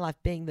their best life,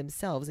 being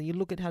themselves. And you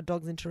look at how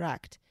dogs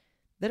interact.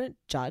 They don't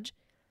judge.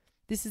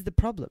 This is the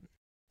problem.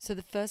 So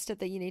the first step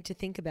that you need to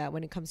think about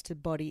when it comes to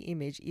body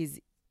image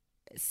is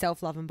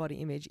self-love and body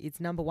image.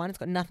 It's number one, it's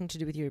got nothing to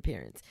do with your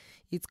appearance.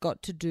 It's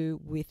got to do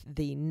with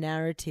the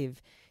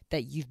narrative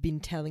that you've been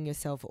telling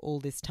yourself all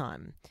this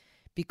time.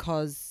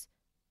 Because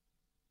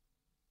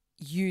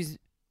use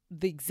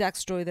the exact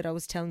story that I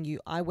was telling you,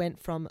 I went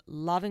from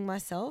loving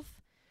myself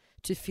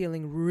to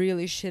feeling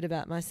really shit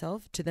about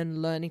myself to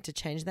then learning to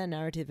change that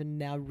narrative and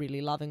now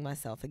really loving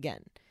myself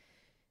again.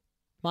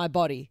 My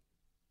body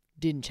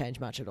didn't change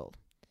much at all.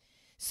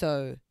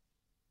 So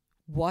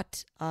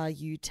what are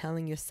you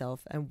telling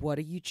yourself and what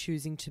are you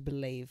choosing to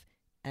believe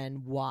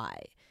and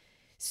why?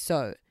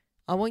 So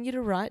I want you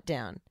to write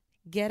down,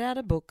 get out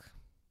a book,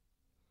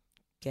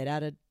 get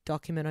out a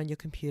document on your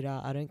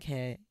computer. I don't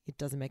care. It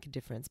doesn't make a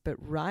difference. But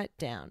write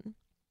down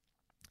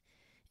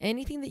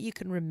anything that you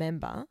can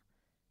remember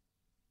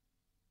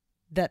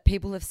that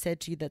people have said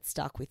to you that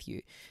stuck with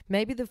you.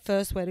 Maybe the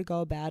first way to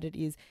go about it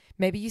is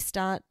maybe you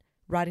start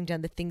writing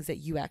down the things that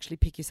you actually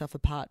pick yourself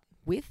apart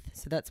with.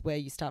 So that's where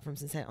you start from,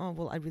 and say, oh,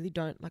 well, I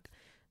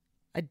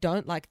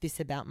don't like this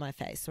about my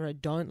face, or I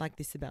don't like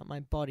this about my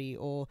body,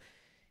 or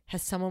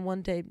has someone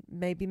one day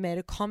maybe made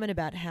a comment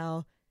about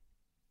how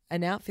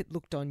an outfit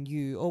looked on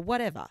you, or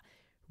whatever.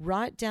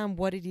 Write down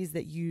what it is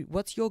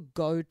what's your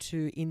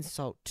go-to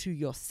insult to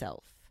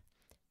yourself.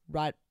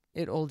 Write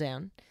it all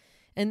down.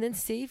 And then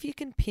see if you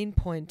can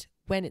pinpoint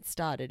when it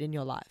started in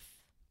your life.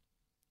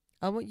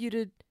 I want you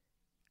to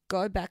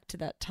go back to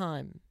that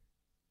time,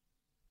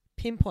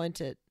 pinpoint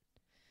it,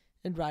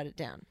 and write it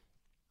down.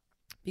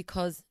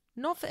 Because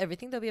not for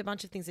everything, there'll be a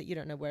bunch of things that you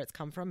don't know where it's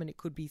come from, and it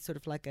could be sort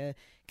of like a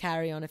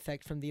carry-on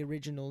effect from the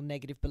original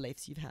negative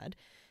beliefs you've had.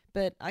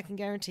 But I can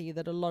guarantee you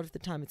that a lot of the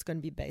time it's going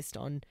to be based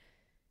on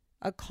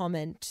a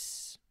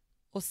comment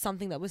or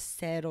something that was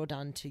said or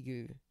done to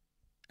you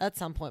at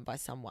some point by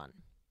someone.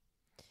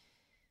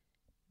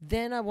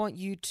 Then I want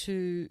you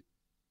to,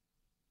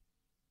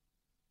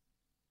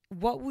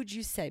 what would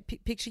you say?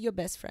 Picture your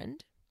best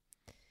friend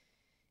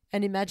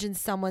and imagine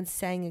someone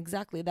saying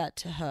exactly that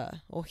to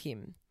her or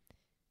him.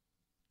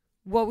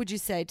 What would you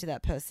say to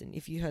that person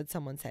if you heard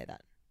someone say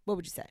that? What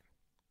would you say?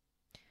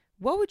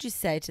 What would you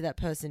say to that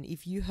person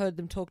if you heard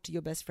them talk to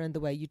your best friend the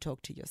way you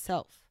talk to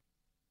yourself?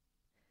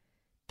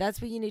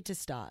 That's where you need to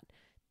start.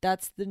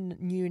 That's the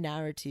new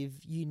narrative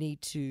you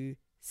need to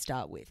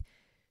start with.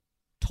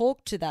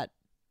 Talk to that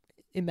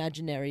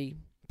imaginary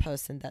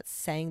person that's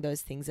saying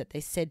those things that they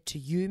said to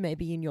you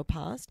maybe in your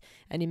past,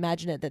 and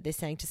imagine it that they're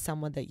saying to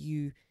someone that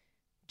you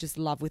just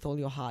love with all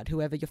your heart.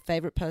 Whoever your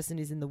favorite person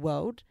is in the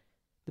world,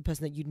 the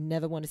person that you'd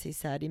never want to see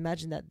sad,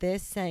 imagine that they're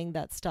saying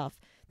that stuff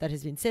that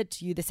has been said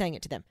to you, they're saying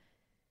it to them.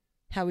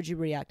 How would you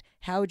react?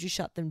 How would you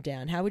shut them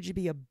down? How would you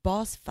be a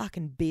boss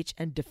fucking bitch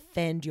and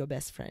defend your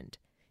best friend?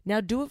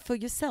 Now do it for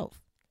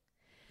yourself.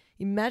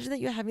 Imagine that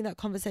you're having that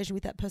conversation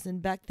with that person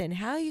back then.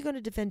 How are you going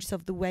to defend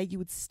yourself the way you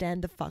would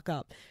stand the fuck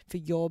up for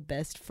your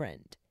best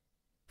friend?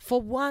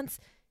 For once,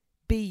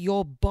 be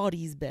your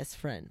body's best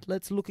friend.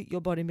 Let's look at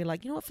your body and be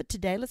like, you know what, for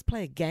today, let's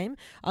play a game.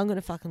 I'm going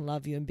to fucking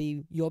love you and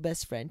be your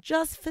best friend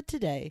just for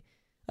today.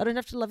 I don't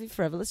have to love you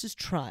forever. Let's just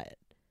try it.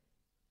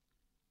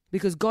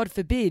 Because God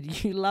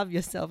forbid you love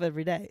yourself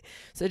every day.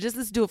 So just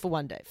let's do it for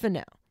one day, for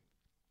now.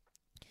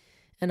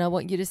 And I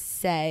want you to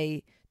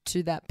say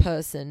to that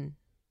person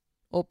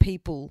or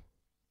people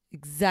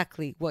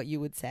exactly what you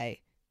would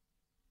say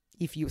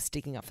if you were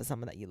sticking up for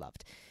someone that you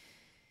loved.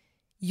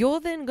 You're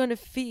then going to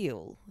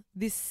feel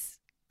this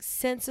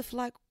sense of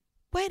like,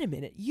 wait a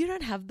minute, you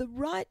don't have the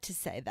right to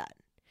say that.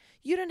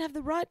 You don't have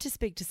the right to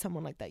speak to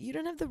someone like that. You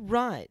don't have the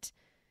right.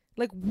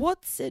 Like,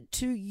 what's it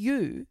to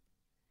you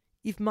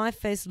if my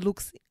face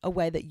looks a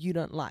way that you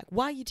don't like?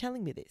 Why are you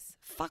telling me this?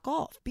 Fuck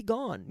off. Be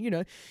gone.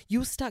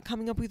 You'll start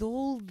coming up with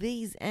all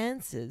these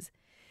answers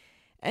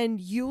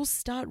and you'll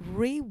start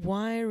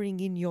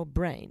rewiring in your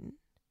brain.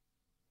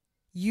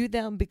 You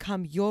then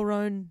become your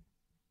own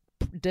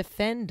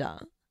defender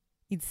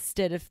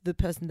instead of the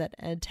person that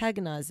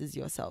antagonizes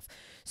yourself.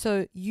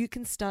 So you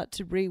can start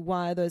to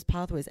rewire those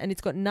pathways. And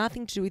it's got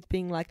nothing to do with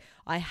being like,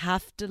 I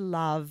have to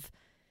love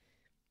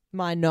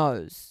my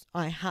nose.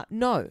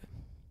 No.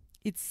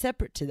 It's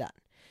separate to that,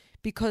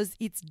 because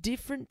it's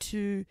different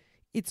to,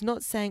 it's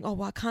not saying, oh,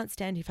 well, I can't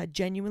stand if I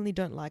genuinely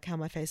don't like how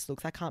my face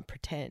looks. I can't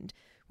pretend.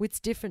 It's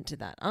different to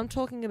that. I'm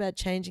talking about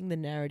changing the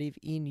narrative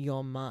in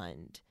your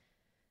mind.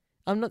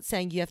 I'm not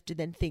saying you have to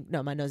then think,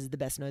 no, my nose is the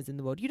best nose in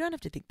the world. You don't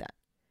have to think that.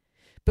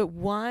 But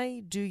why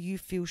do you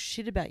feel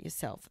shit about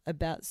yourself,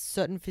 about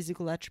certain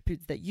physical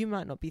attributes that you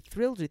might not be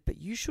thrilled with, but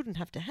you shouldn't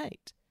have to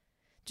hate?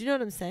 Do you know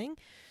what I'm saying?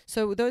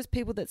 So those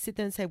people that sit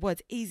there and say, well,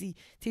 it's easy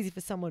for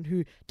someone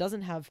who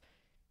doesn't have,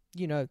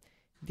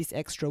 this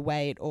extra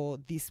weight or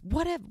this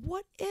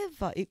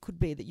whatever it could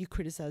be that you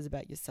criticize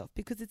about yourself,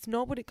 because it's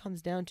not what it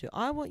comes down to.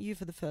 I want you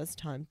for the first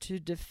time to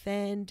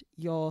defend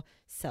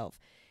yourself,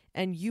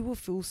 and you will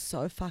feel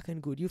so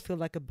fucking good. You'll feel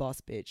like a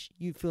boss bitch.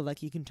 You feel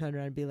like you can turn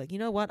around and be like, you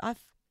know what?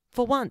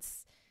 For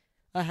once,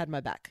 I had my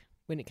back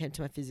when it came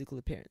to my physical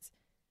appearance.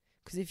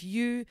 Because if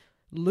you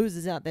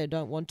losers out there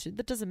don't want to,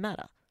 that doesn't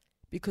matter,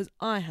 because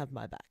I have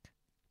my back.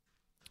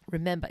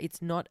 Remember,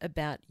 it's not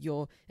about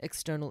your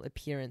external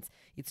appearance.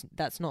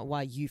 That's not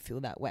why you feel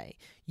that way.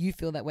 You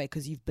feel that way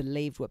because you've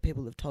believed what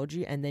people have told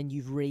you, and then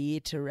you've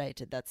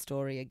reiterated that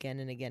story again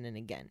and again and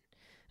again.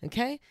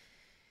 Okay?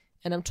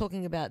 And I'm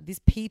talking about these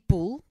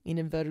people, in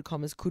inverted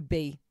commas, could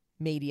be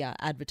media,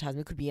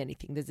 advertisement, could be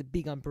anything. There's a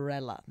big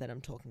umbrella that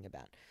I'm talking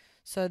about.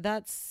 So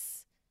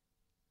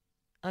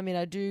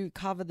I do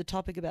cover the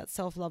topic about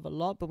self-love a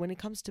lot, but when it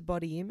comes to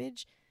body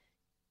image,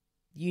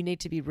 you need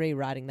to be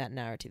rewriting that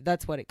narrative.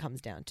 That's what it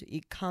comes down to.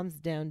 It comes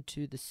down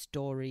to the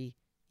story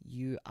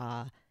you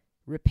are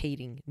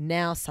repeating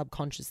now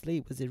subconsciously.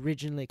 It was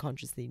originally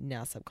consciously,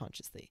 now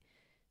subconsciously.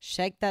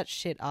 Shake that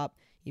shit up.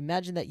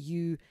 Imagine that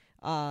you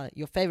are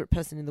your favorite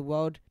person in the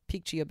world.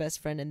 Picture your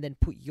best friend and then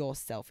put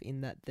yourself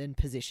in that then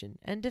position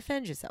and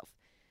defend yourself.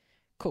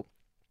 Cool.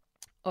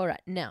 All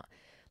right. Now,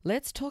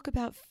 let's talk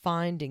about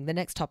finding. The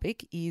next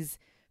topic is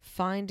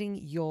finding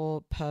your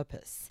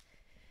purpose.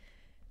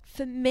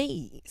 For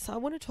me, so I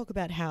want to talk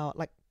about how,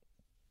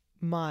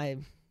 my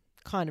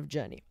kind of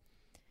journey.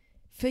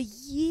 For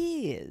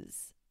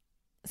years,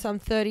 so I'm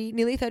 30,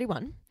 nearly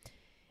 31,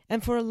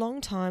 and for a long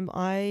time,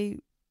 I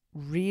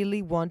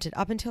really wanted,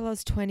 up until I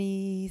was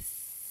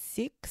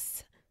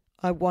 26,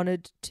 I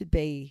wanted to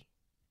be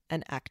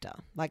an actor.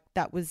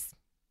 That was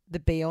the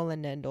be-all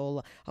and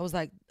end-all. I was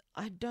like,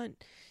 I don't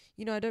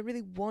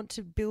really want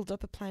to build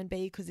up a plan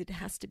B because it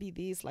has to be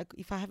this.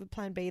 If I have a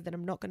plan B, then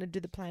I'm not going to do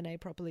the plan A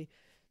properly.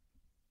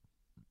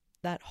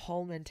 That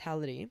whole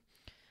mentality,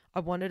 I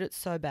wanted it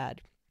so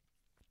bad.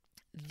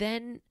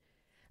 Then,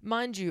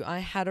 mind you, I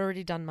had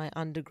already done my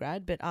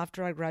undergrad, but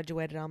after I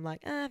graduated, I'm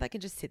like, if I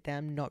can just sit there,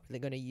 I'm not really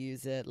going to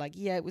use it.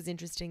 Yeah, it was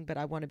interesting, but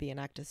I want to be an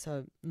actor,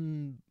 so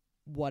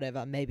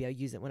whatever, maybe I'll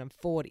use it when I'm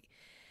 40.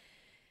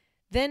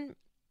 Then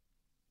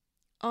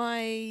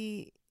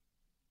I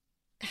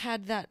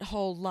had that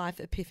whole life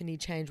epiphany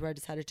change where I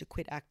decided to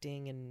quit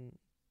acting, and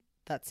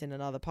that's in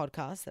another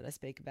podcast that I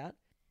speak about.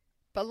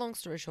 But long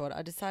story short,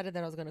 I decided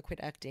that I was going to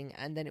quit acting,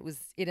 and then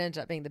it ended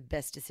up being the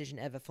best decision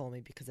ever for me,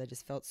 because I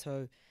just felt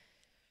so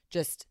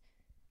just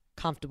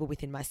comfortable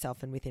within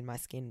myself and within my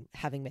skin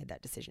having made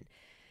that decision.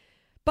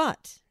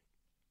 But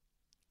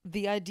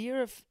the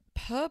idea of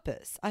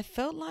purpose, I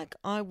felt like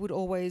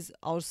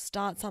I'll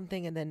start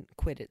something and then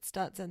quit it,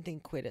 start something,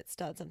 quit it,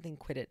 start something,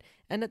 quit it.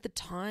 And at the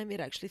time,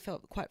 it actually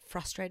felt quite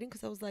frustrating,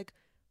 because I was like,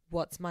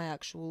 what's my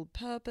actual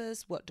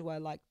purpose? What do I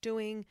like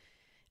doing?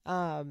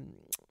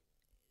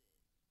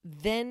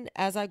 then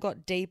as I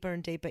got deeper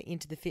and deeper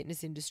into the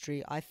fitness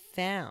industry, I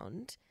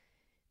found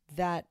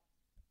that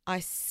I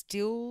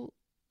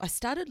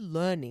started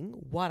learning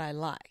what I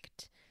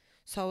liked.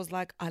 So I was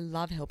like, I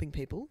love helping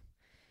people,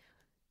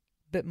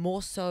 but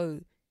more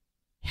so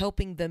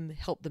helping them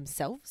help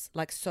themselves.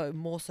 Like, so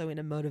more so in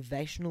a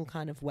motivational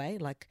kind of way,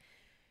 like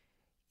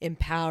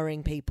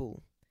empowering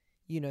people,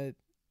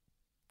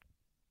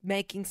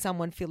 making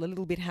someone feel a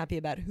little bit happy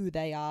about who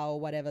they are or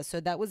whatever. So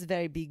that was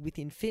very big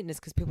within fitness,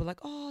 because people were like,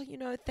 oh,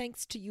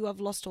 thanks to you, I've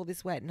lost all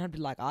this weight. And I'd be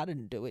like, I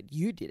didn't do it.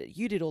 You did it.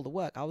 You did all the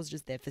work. I was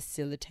just there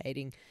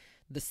facilitating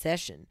the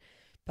session.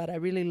 But I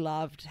really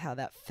loved how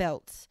that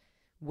felt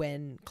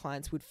when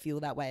clients would feel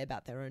that way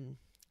about their own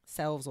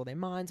selves or their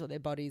minds or their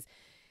bodies.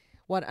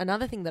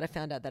 Another thing that I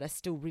found out that I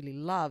still really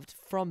loved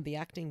from the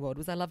acting world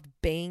was I loved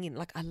being in,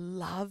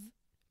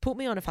 put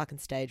me on a fucking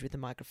stage with a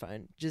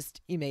microphone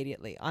just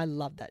immediately. I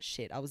love that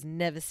shit. I was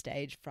never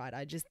stage fright.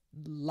 I just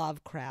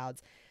love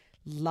crowds.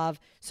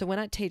 So when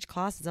I teach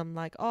classes, I'm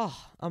like,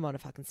 oh, I'm on a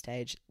fucking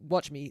stage.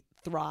 Watch me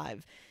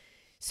thrive.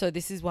 So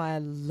this is why I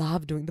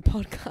love doing the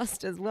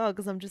podcast as well,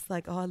 because I'm just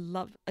like, oh,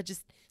 it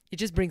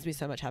just brings me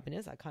so much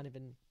happiness. I can't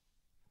even,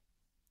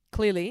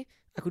 clearly,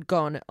 I could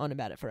go on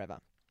about it forever.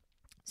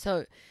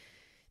 So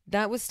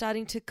that was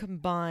starting to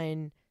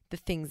combine the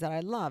things that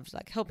I loved,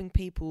 like helping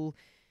people,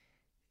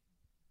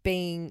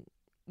 being,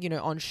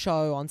 on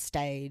show, on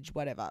stage,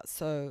 whatever.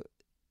 So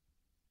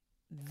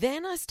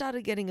then I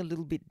started getting a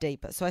little bit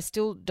deeper. So I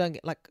still don't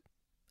get,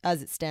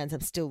 as it stands,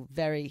 I'm still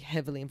very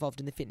heavily involved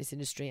in the fitness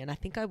industry, and I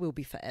think I will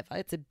be forever.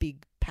 It's a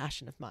big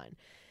passion of mine.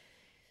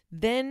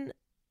 Then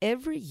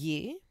every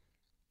year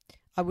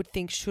I would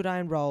think, should I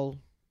enroll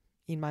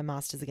in my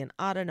master's again?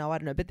 I don't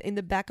know. But in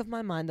the back of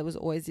my mind, there was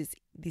always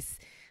this,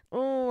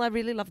 oh, I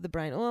really love the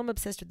brain. Oh, I'm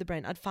obsessed with the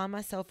brain. I'd find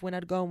myself when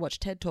I'd go and watch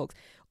TED Talks,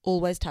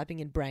 always typing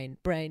in brain,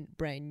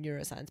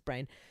 neuroscience,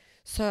 brain.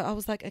 So I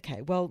was like,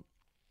 okay, well,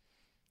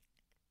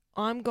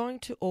 I'm going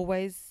to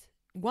always,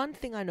 one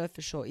thing I know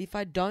for sure, if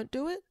I don't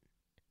do it,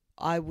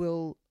 I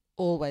will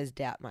always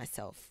doubt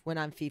myself. When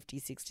I'm 50,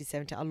 60,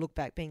 70, I'll look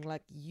back being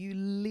like, you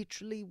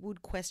literally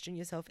would question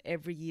yourself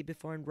every year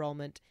before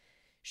enrollment,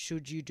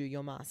 should you do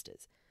your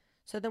master's?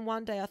 So then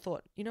one day I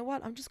thought, you know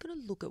what, I'm just going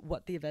to look at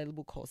what the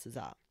available courses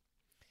are.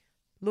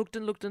 Looked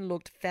and looked and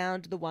looked,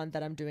 found the one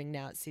that I'm doing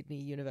now at Sydney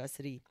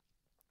University,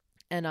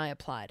 and I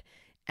applied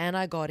and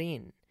I got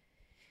in.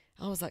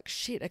 I was like,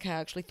 shit, okay, I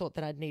actually thought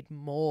that I'd need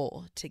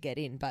more to get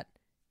in, but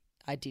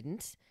I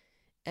didn't.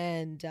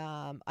 And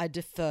I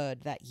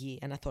deferred that year,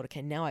 and I thought,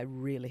 okay, now I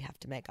really have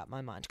to make up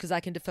my mind, because I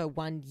can defer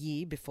 1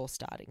 year before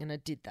starting, and I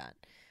did that.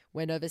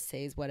 Went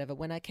overseas, whatever.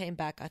 When I came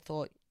back, I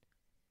thought,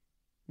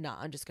 nah,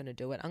 I'm just going to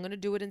do it. I'm going to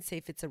do it and see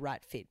if it's a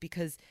right fit,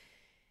 because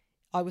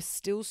I was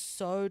still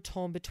so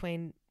torn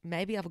between,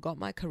 maybe I've got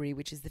my career,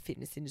 which is the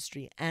fitness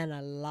industry, and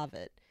I love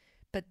it.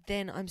 But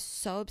then I'm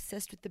so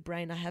obsessed with the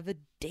brain. I have a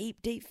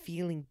deep, deep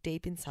feeling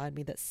deep inside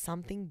me that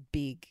something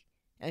big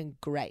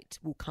and great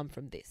will come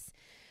from this.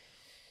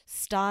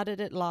 Started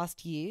it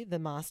last year, the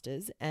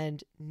masters,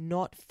 and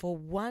not for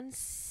 1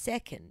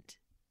 second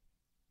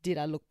did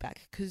I look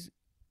back. Because,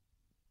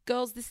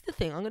 girls, this is the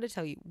thing. I'm going to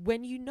tell you,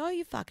 when you know,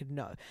 you fucking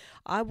know.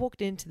 I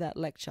walked into that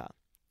lecture.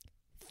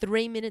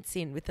 3 minutes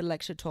in with the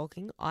lecture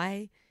talking,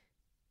 I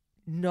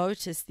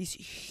noticed this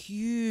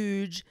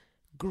huge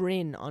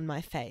grin on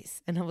my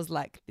face. And I was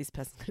like, this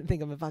person's going to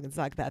think I'm a fucking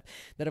psychopath,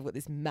 that I've got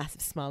this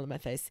massive smile on my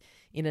face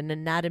in an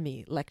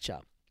anatomy lecture.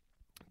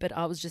 But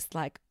I was just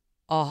like,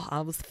 oh,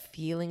 I was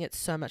feeling it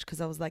so much,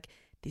 because I was like,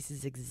 this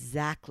is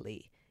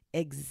exactly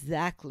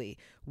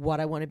what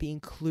I want to be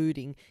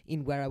including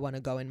in where I want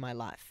to go in my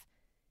life.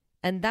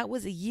 And that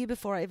was a year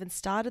before I even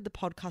started the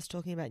podcast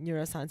talking about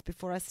neuroscience,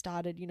 before I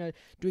started,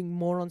 doing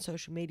more on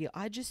social media.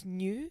 I just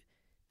knew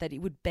that it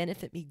would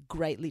benefit me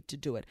greatly to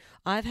do it.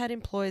 I've had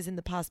employers in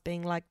the past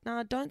being like,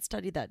 nah, don't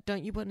study that.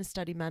 Don't you want to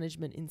study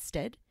management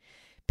instead?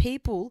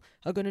 People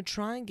are going to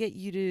try and get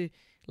you to,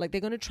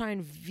 they're going to try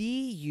and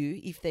veer you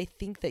if they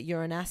think that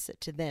you're an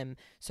asset to them.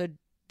 So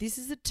this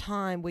is a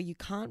time where you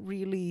can't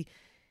really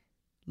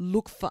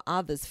look for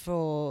others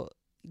for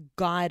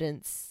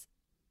guidance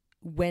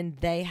when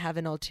they have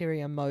an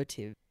ulterior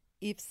motive.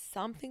 If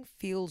something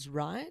feels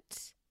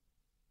right,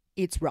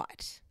 it's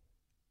right.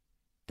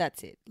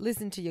 That's it.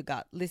 Listen to your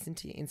gut. Listen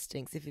to your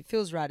instincts. If it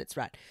feels right, it's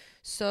right.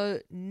 So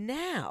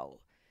now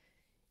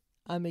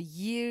I'm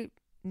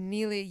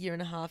nearly a year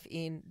and a half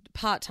in,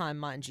 part-time,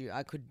 mind you.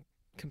 I could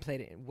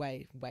complete it in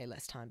way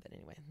less time, but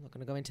anyway, I'm not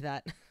going to go into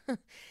that.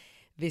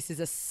 This is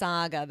a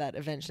saga that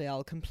eventually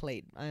I'll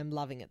complete. I am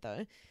loving it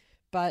though.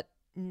 But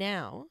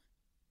now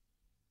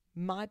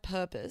my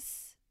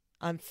purpose,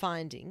 I'm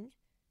finding,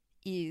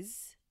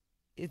 is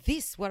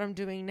this, what I'm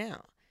doing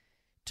now.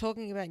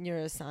 Talking about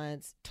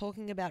neuroscience,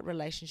 talking about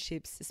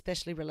relationships,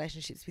 especially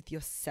relationships with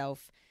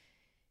yourself,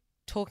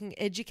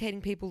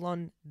 educating people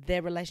on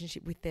their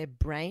relationship with their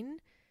brain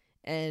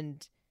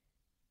and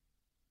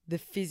the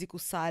physical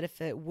side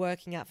of it,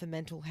 working out for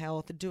mental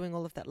health, doing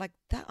all of that. Like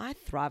that, I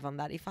thrive on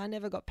that. If I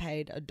never got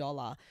paid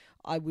 $1,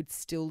 I would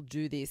still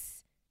do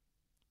this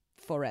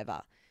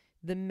forever.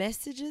 the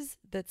messages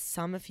that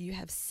some of you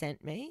have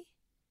sent me,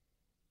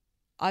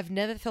 I've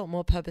never felt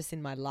more purpose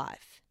in my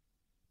life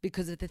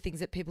because of the things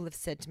that people have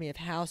said to me of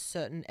how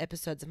certain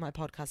episodes of my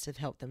podcast have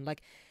helped them.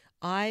 Like,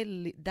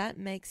 that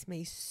makes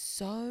me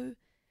so...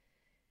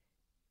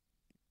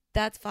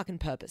 That's fucking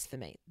purpose for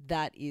me.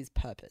 That is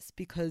purpose,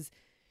 because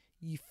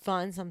you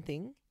find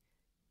something,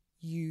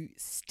 you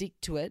stick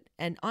to it,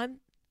 and I'm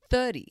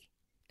 30.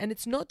 And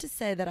it's not to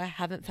say that I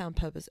haven't found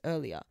purpose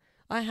earlier.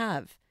 I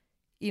have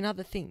in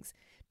other things.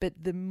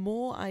 But the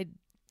more I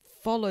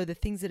follow the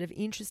things that have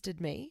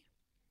interested me,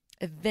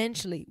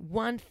 eventually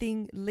one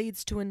thing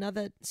leads to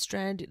another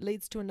strand. It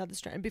leads to another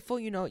strand. And before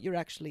you know it, you're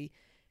actually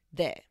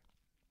there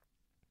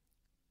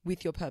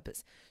with your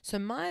purpose. So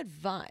my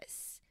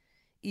advice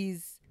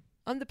is,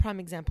 I'm the prime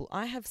example.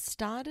 I have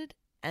started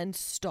and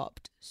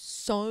stopped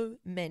so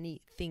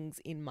many things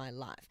in my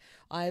life.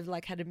 I've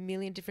had a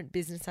million different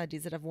business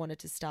ideas that I've wanted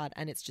to start,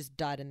 and it's just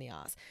died in the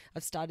ass.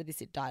 I've started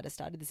this, it died. I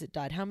started this, it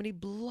died. How many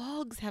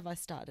blogs have I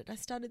started?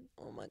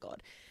 Oh my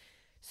God.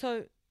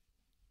 So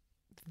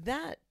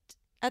that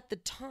at the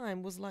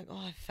time was like,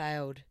 oh, I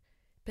failed.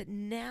 But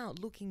now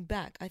looking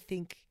back, I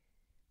think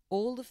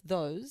all of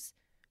those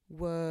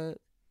were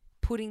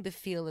putting the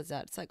feelers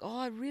out. It's like, oh,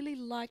 I really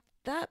liked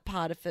that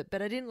part of it,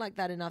 but I didn't like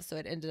that enough, so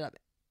it ended up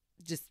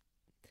just,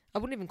 I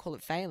wouldn't even call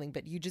it failing,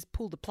 but you just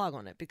pull the plug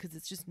on it because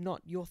it's just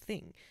not your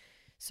thing.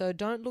 So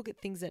don't look at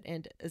things that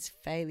end as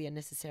failure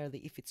necessarily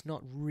if it's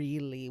not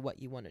really what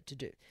you want it to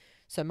do.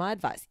 So my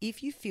advice,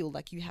 if you feel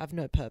like you have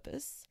no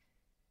purpose,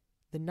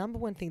 the number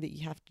one thing that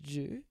you have to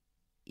do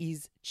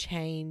is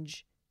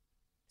change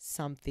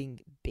something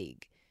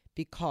big,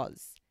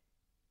 because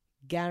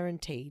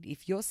guaranteed,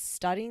 if you're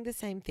studying the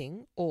same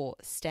thing or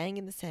staying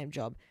in the same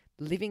job,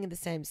 living in the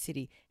same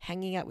city,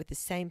 hanging out with the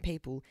same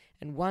people,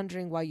 and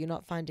wondering why you're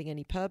not finding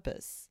any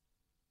purpose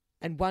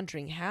and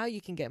wondering how you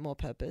can get more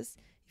purpose,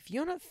 if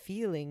you're not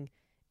feeling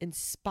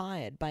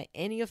inspired by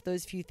any of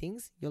those few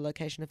things, your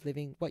location of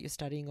living, what you're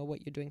studying or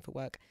what you're doing for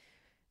work,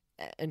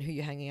 and who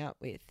you're hanging out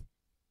with,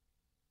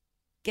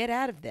 get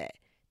out of there.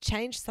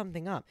 Change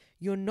something up.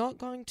 You're not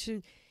going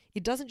to,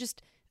 it doesn't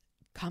just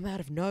come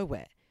out of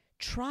nowhere.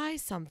 Try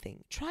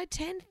something. Try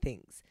 10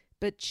 things.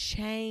 But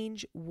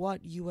change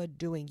what you are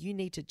doing. You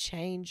need to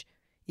change.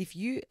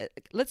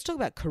 Let's talk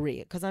about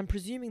career, because I'm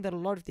presuming that a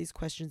lot of these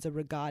questions are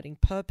regarding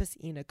purpose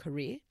in a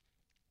career.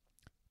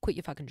 Quit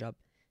your fucking job.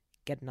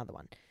 Get another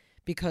one.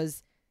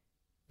 Because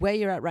where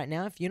you're at right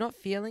now, if you're not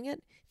feeling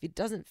it, if it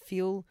doesn't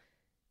feel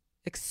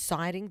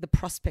exciting, the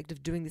prospect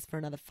of doing this for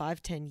another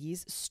 5-10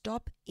 years,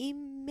 stop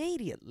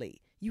immediately.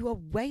 You are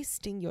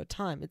wasting your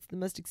time. It's the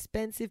most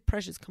expensive,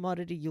 precious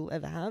commodity you'll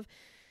ever have,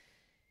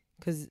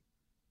 because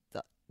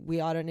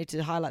I don't need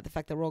to highlight the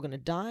fact that we're all going to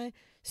die.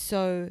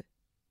 So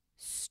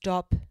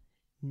stop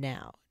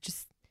now.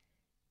 Just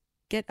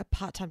get a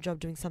part-time job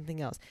doing something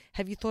else.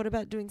 Have you thought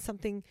about doing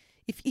something?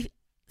 If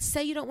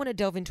say you don't want to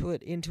delve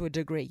into a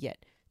degree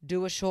yet,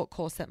 do a short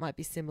course that might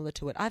be similar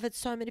to it. I've had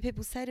so many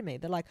people say to me,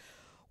 they're like,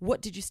 what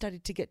did you study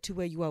to get to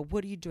where you are?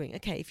 What are you doing?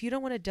 Okay, if you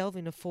don't want to delve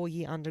in a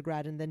 4-year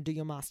undergrad and then do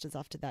your master's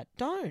after that,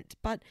 don't.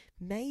 But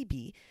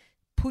maybe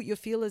put your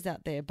feelers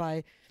out there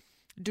by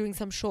doing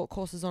some short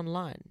courses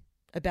online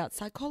about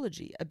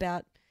psychology,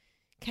 about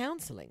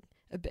counseling,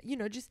 about,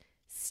 just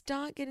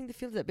start getting the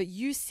feelers out. But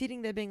you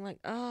sitting there being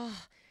like,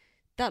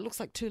 that looks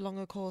like too long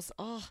a course.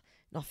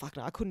 No, fuck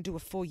no, I couldn't do a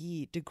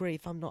 4-year degree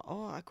if I'm not,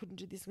 I couldn't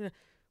do this.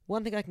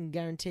 One thing I can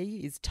guarantee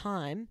you is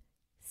time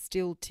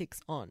still ticks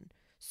on.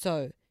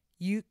 So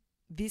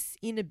this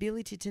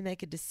inability to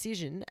make a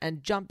decision,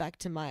 and jump back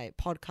to my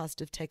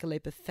podcast of Take a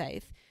Leap of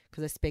Faith,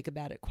 because I speak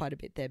about it quite a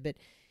bit there, but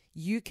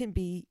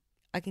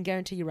I can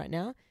guarantee you right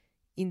now,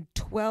 in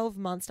 12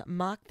 months,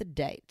 mark the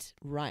date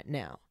right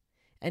now,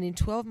 and in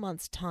 12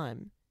 months'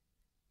 time,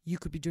 you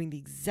could be doing the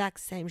exact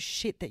same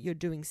shit that you're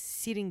doing,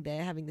 sitting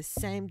there, having the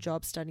same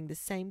job, studying the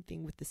same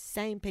thing with the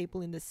same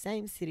people in the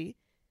same city,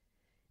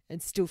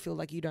 and still feel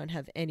like you don't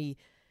have any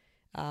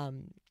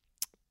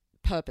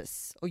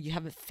purpose, or you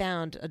haven't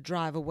found a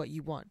drive or what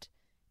you want.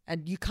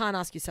 And you can't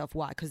ask yourself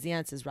why, because the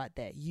answer's right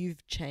there.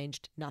 You've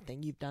changed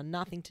nothing. You've done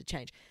nothing to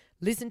change.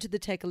 Listen to the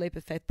Take a Leap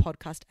of Faith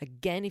podcast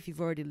again if you've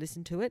already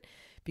listened to it,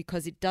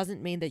 because it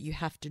doesn't mean that you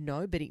have to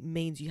know, but it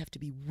means you have to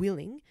be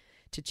willing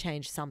to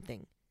change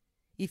something.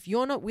 If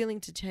you're not willing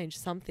to change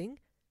something,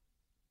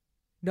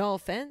 no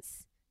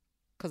offense,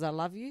 because I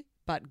love you,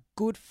 but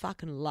good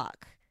fucking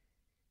luck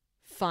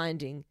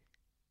finding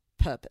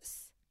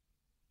purpose.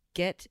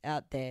 Get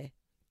out there,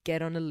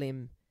 get on a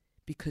limb,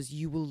 because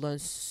you will learn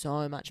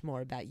so much more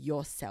about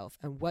yourself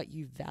and what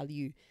you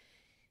value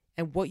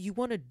and what you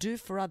want to do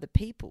for other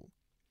people.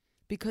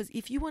 Because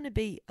if you want to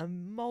be a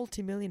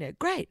multimillionaire,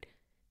 great,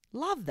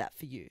 love that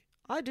for you.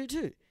 I do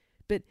too.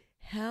 But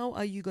how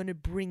are you going to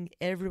bring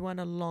everyone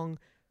along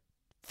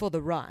for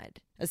the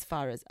ride? As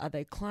far as, are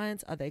they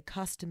clients? Are they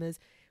customers?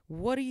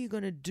 What are you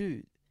going to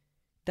do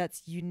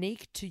that's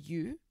unique to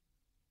you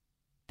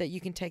that you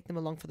can take them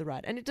along for the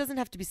ride? And it doesn't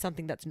have to be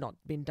something that's not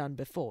been done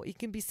before. It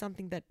can be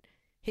something that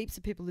heaps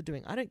of people are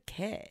doing. I don't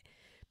care.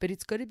 But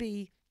it's got to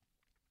be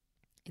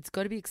It's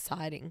got to be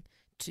exciting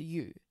to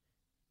you.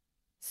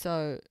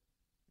 So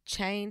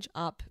change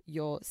up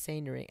your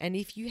scenery. And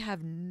if you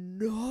have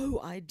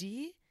no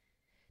idea,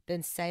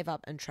 then save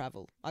up and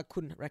travel. I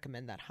couldn't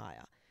recommend that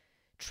higher.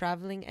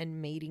 Traveling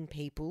and meeting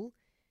people,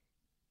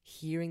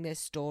 hearing their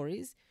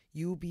stories,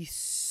 you'll be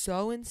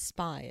so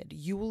inspired.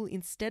 You will,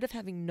 instead of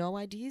having no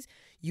ideas,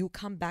 you'll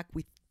come back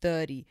with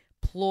 30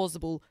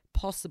 plausible,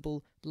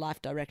 possible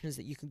life directions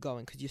that you could go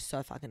in because you're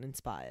so fucking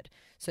inspired.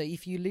 So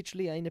if you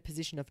literally are in a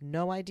position of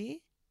no idea,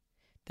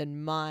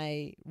 then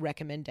my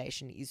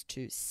recommendation is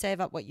to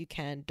save up what you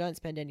can. Don't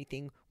spend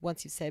anything.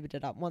 Once you've saved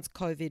it up, once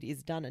COVID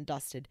is done and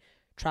dusted,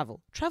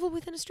 travel. Travel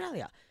within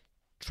Australia.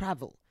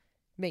 Travel.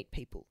 Meet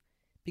people.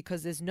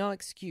 Because there's no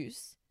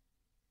excuse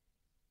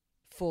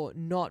for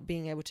not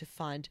being able to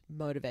find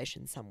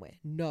motivation somewhere.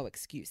 No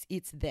excuse.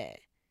 It's there.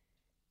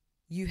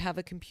 You have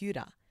a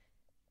computer.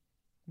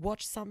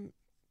 Watch some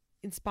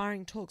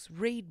inspiring talks.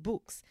 Read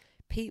books.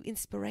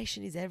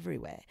 Inspiration is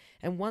everywhere.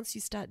 And once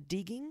you start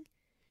digging,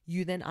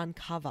 you then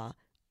uncover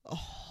a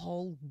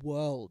whole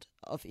world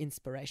of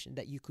inspiration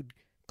that you could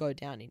go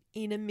down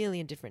in a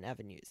million different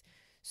avenues.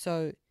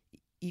 So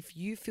if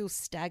you feel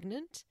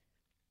stagnant,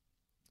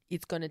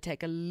 it's going to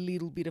take a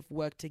little bit of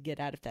work to get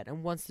out of that.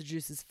 And once the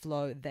juices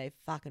flow, they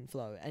fucking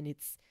flow. And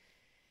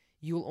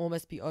you'll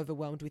almost be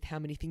overwhelmed with how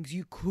many things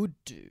you could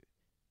do.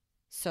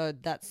 So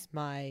that's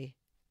my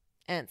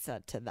answer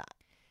to that.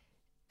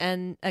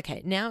 And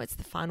okay, now it's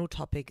the final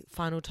topic.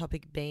 Final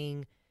topic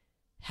being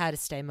how to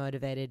stay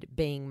motivated,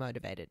 being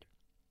motivated.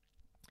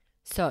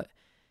 So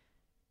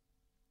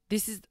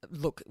this is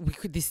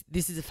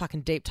a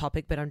fucking deep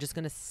topic, but I'm just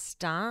going to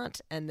start,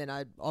 and then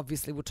I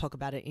obviously will talk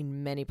about it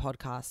in many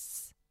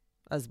podcasts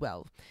as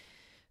well.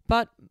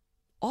 But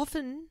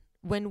often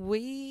when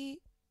we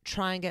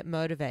try and get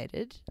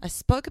motivated, I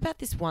spoke about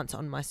this once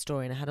on my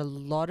story, and I had a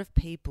lot of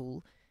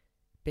people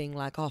being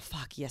like, oh,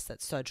 fuck, yes,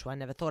 that's so true. I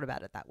never thought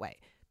about it that way.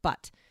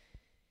 But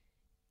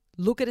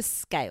look at a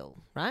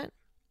scale, right?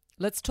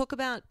 Let's talk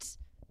about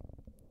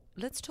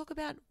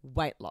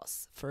weight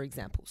loss, for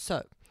example.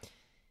 So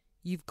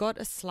you've got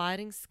a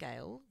sliding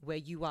scale where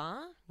you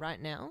are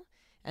right now,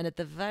 and at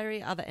the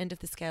very other end of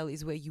the scale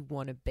is where you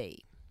want to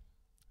be.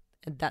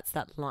 And that's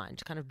that line,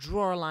 to kind of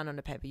draw a line on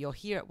the paper. You're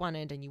here at one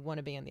end and you want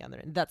to be on the other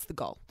end. That's the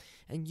goal.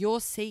 And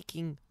you're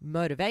seeking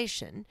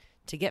motivation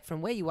to get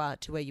from where you are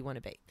to where you want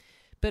to be.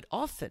 But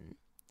often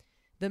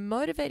the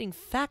motivating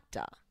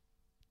factor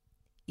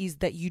is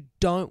that you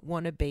don't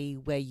want to be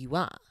where you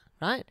are,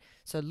 right?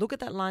 So look at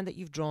that line that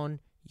you've drawn.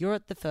 You're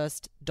at the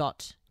first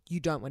dot. You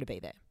don't want to be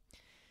there.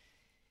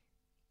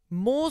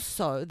 More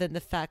so than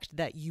the fact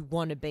that you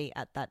want to be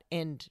at that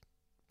end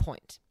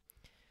point.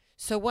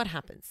 So what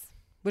happens?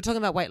 We're talking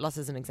about weight loss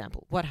as an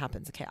example. What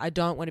happens? Okay, I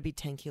don't want to be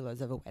 10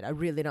 kilos overweight. I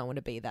really don't want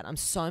to be that. I'm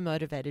so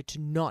motivated to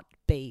not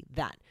be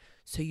that.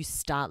 So you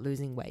start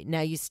losing weight.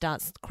 Now you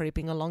start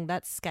creeping along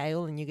that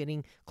scale and you're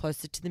getting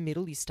closer to the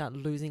middle. You start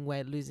losing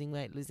weight.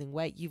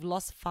 You've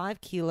lost 5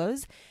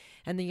 kilos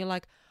and then you're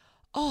like,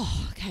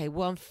 oh, okay,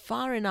 well, I'm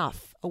far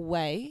enough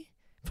away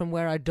from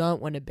where I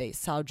don't want to be,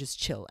 so I'll just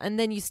chill. And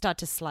then you start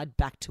to slide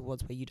back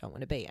towards where you don't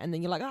want to be. And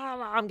then you're like, oh,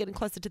 I'm getting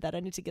closer to that.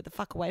 I need to get the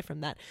fuck away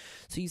from that.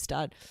 So you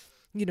start,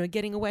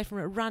 getting away from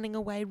it, running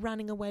away.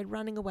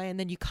 And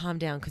then you calm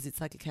down because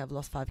it's like, okay, I've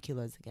lost 5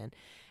 kilos again.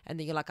 And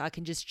then you're like, I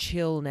can just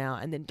chill now.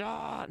 And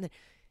then,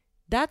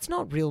 that's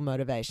not real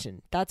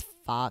motivation. That's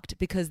fucked,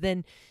 because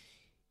then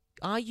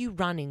are you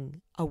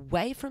running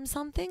away from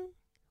something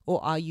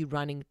or are you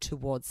running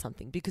towards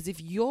something? Because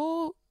if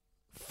your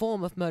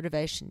form of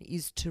motivation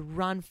is to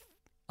run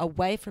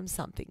away from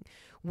something,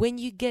 when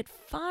you get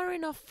far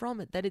enough from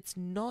it that it's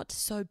not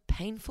so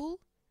painful,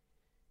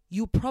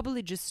 you'll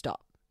probably just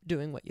stop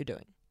doing what you're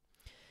doing.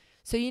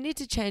 So you need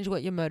to change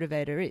what your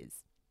motivator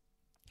is.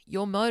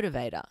 Your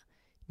motivator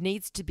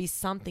needs to be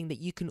something that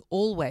you can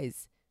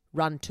always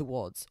run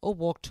towards or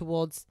walk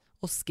towards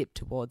or skip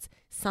towards,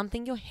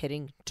 something you're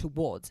heading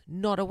towards,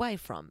 not away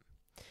from.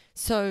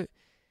 So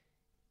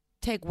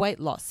take weight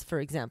loss, for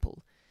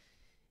example.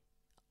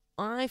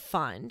 I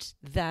find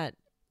that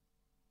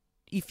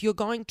if you're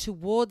going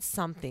towards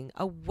something,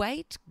 a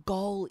weight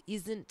goal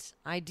isn't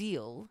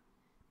ideal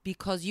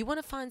because you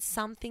want to find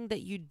something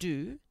that you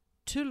do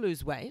to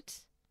lose weight,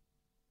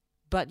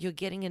 but you're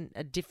getting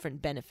a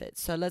different benefit.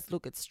 So let's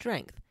look at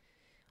strength.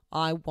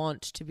 I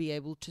want to be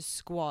able to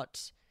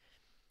squat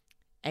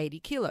 80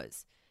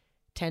 kilos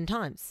 10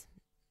 times.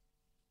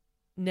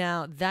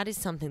 Now, that is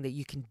something that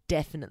you can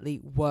definitely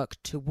work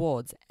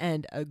towards,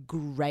 and a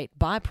great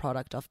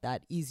byproduct of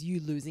that is you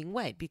losing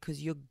weight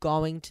because you're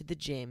going to the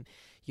gym.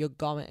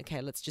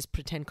 Okay, let's just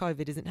pretend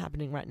COVID isn't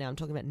happening right now. I'm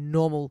talking about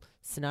normal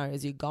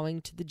scenarios. You're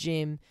going to the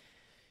gym.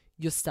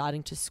 You're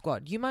starting to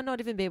squat. You might not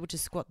even be able to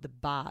squat the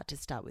bar to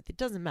start with. It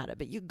doesn't matter,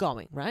 but you're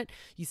going, right?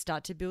 You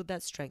start to build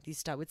that strength. You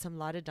start with some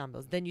lighter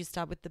dumbbells. Then you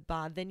start with the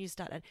bar. Then you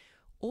start at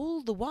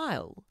all the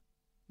while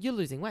you're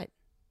losing weight.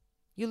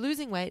 You're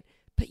losing weight,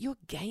 but you're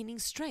gaining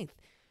strength.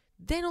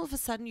 Then all of a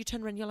sudden you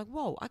turn around and you're like,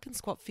 whoa, I can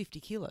squat 50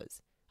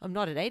 kilos. I'm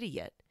not at 80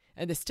 yet,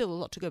 and there's still a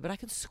lot to go, but I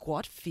can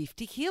squat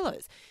 50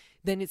 kilos.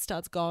 Then it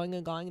starts going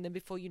and going, and then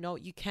before you know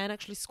it, you can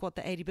actually squat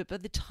the 80. But by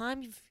the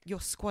time you're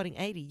squatting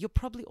 80, you're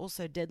probably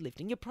also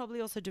deadlifting. You're probably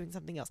also doing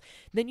something else.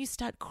 Then you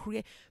start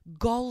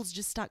goals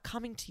just start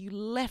coming to you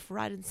left,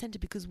 right, and center,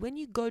 because when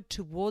you go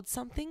towards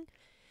something,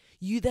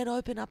 you then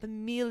open up a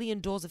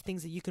million doors of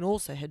things that you can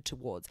also head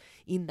towards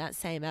in that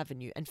same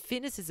avenue. And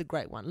fitness is a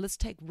great one. Let's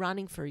take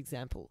running, for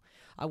example.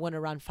 I want to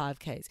run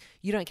 5Ks.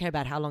 You don't care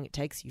about how long it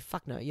takes you.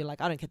 Fuck no. You're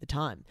like, I don't care the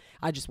time.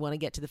 I just want to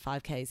get to the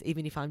 5Ks,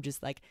 even if I'm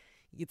just like,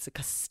 it's like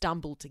a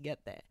stumble to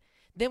get there.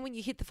 Then when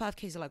you hit the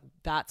 5Ks, you're like,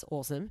 that's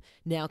awesome.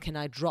 Now can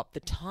I drop the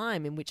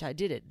time in which I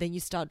did it? Then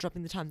you start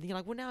dropping the time. Then you're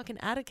like, well, now I can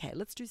add a K.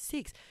 Let's do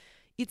 6.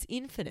 It's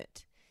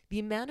infinite. The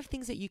amount of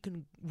things that you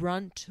can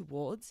run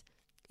towards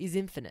is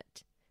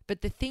infinite.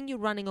 But the thing you're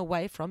running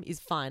away from is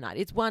finite.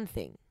 It's one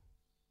thing.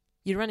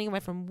 You're running away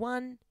from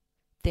one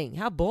thing.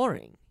 How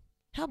boring.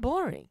 How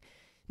boring.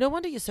 No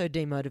wonder you're so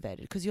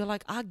demotivated, because you're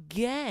like,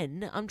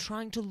 again, I'm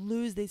trying to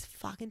lose these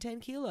fucking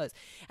 10 kilos.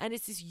 And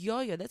it's this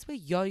yo-yo. That's where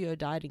yo-yo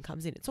dieting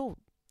comes in. It's all,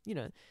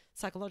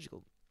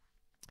 psychological.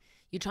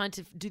 You're trying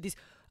to do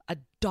a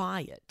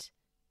diet.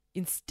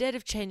 Instead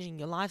of changing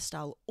your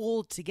lifestyle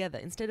altogether,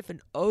 instead of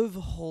an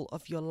overhaul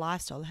of your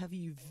lifestyle, how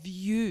you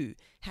view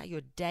how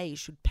your day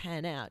should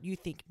pan out, you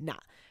think, nah,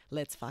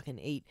 let's fucking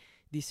eat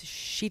this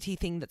shitty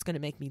thing that's going to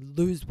make me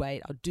lose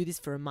weight. I'll do this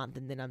for a month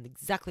and then I'm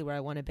exactly where I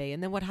want to be.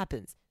 And then what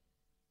happens?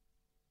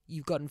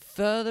 You've gotten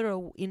further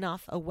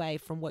enough away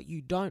from what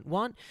you don't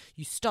want.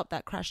 You stop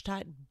that crash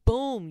tight,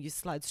 boom, you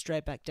slide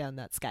straight back down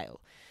that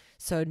scale.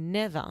 So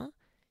never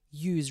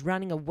use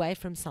running away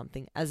from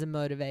something as a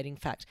motivating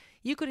fact.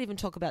 You could even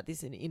talk about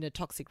this in a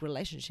toxic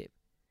relationship.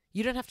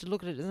 You don't have to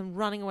look at it as I'm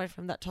running away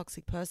from that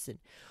toxic person.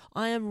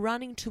 I am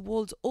running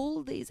towards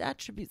all these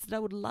attributes that I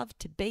would love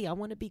to be. I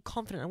want to be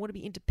confident. I want to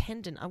be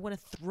independent. I want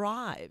to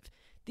thrive.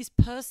 This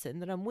person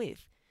that I'm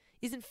with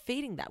isn't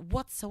feeding that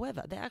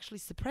whatsoever. They're actually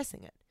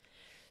suppressing it.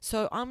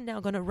 So I'm now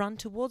going to run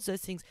towards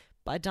those things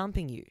by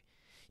dumping you.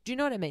 Do you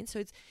know what I mean?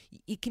 So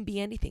it can be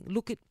anything.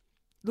 Look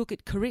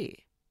at career.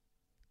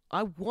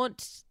 I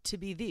want to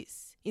be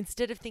this.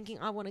 Instead of thinking,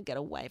 I want to get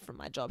away from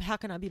my job, how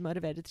can I be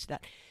motivated to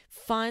that?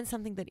 Find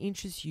something that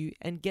interests you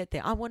and get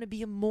there. I want to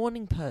be a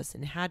morning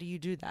person. How do you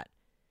do that?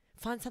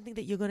 Find something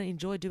that you're going to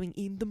enjoy doing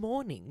in the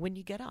morning when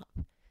you get up.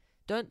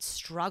 Don't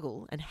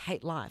struggle and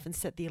hate life and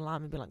set the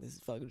alarm and be like, this is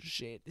fucking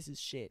shit. This is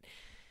shit.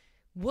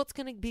 What's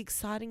going to be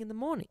exciting in the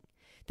morning?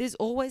 There's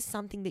always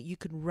something that you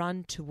can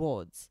run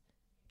towards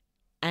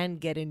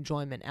and get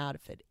enjoyment out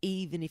of it,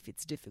 even if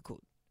it's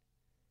difficult.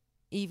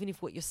 Even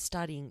if what you're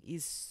studying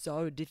is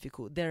so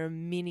difficult, there are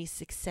many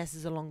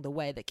successes along the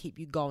way that keep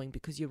you going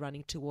because you're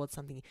running towards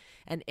something.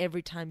 And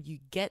every time you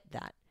get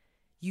that,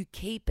 you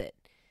keep it.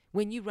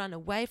 When you run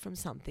away from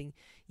something,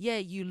 yeah,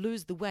 you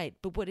lose the weight,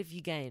 but what have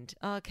you gained?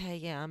 Okay,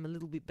 yeah, I'm a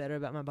little bit better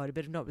about my body,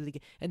 but I'm not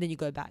really. And then you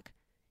go back.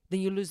 Then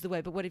you lose the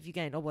weight, but what have you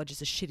gained? Oh, well,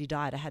 just a shitty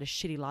diet. I had a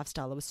shitty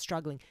lifestyle. I was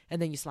struggling.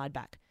 And then you slide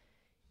back.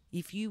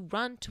 If you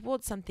run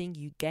towards something,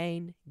 you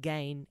gain. You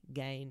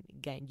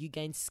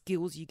gain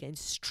skills, you gain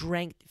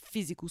strength,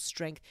 physical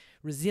strength,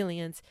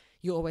 resilience.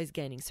 You're always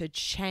gaining. So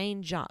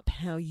change up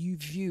how you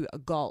view a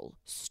goal.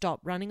 Stop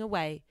running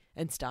away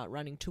and start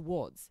running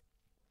towards.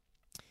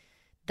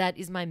 That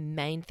is my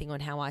main thing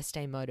on how I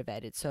stay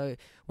motivated. So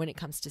when it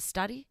comes to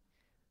study,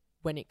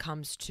 when it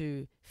comes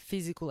to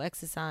physical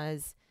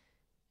exercise,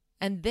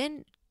 and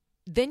then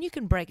you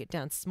can break it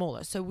down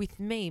smaller. So with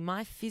me,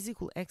 my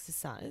physical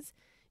exercise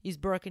is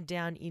broken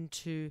down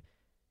into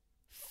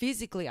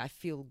physically I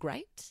feel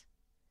great,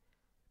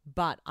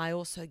 but I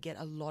also get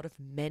a lot of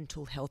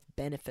mental health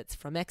benefits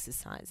from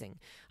exercising.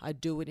 I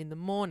do it in the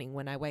morning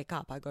when I wake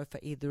up. I go for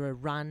either a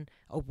run,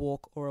 a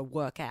walk, or a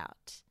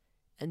workout.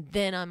 And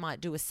then I might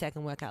do a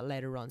second workout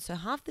later on. So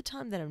half the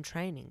time that I'm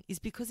training is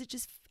because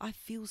I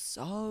feel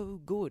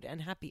so good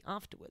and happy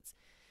afterwards.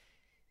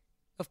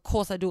 Of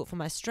course, I do it for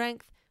my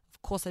strength.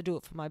 Of course, I do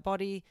it for my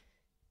body.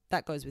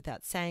 That goes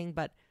without saying,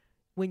 but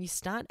when you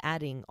start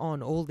adding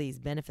on all these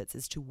benefits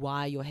as to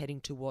why you're heading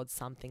towards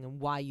something and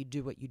why you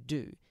do what you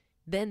do,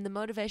 then the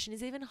motivation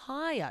is even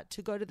higher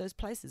to go to those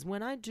places.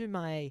 When I do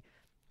my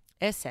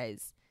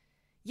essays,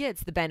 yeah,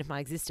 it's the bane of my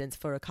existence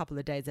for a couple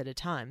of days at a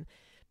time,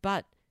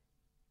 but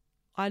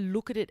I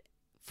look at it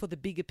for the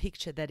bigger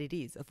picture that it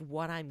is of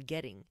what I'm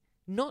getting,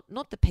 not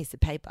the piece of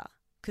paper.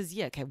 Because,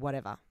 yeah, okay,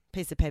 whatever.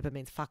 Piece of paper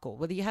means fuck all.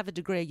 Whether you have a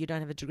degree or you don't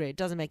have a degree, it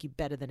doesn't make you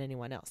better than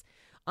anyone else.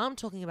 I'm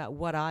talking about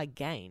what I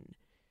gain.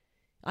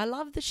 I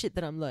love the shit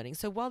that I'm learning.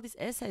 So while this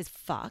essay is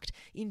fucked,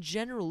 in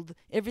general,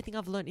 everything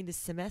I've learned in this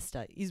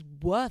semester is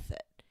worth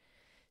it.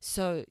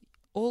 So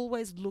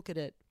always look at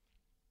it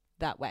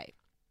that way.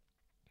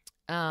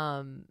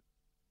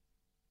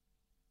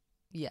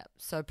 Yeah,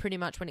 so pretty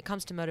much when it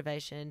comes to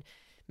motivation,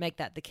 make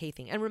that the key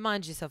thing. And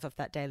remind yourself of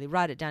that daily.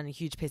 Write it down in a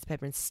huge piece of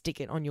paper and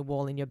stick it on your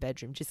wall in your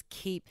bedroom. Just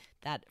keep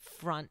that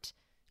front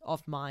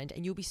of mind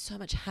and you'll be so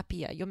much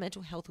happier. Your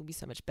mental health will be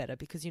so much better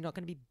because you're not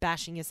going to be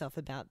bashing yourself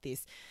about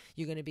this.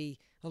 You're going to be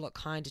a lot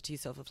kinder to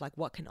yourself of like,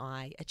 what can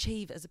I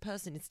achieve as a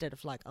person instead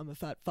of like, I'm a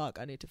fat fuck,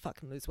 I need to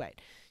fucking lose weight.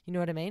 You know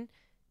what I mean?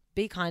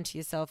 be kind to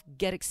yourself,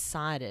 get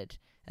excited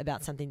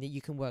about something that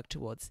you can work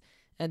towards.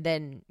 And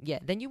then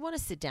you want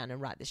to sit down and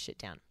write this shit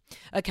down.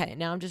 Okay,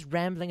 now I'm just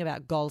rambling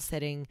about goal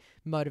setting,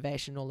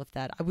 motivation, all of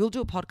that. I will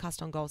do a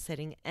podcast on goal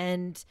setting,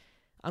 and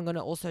I'm going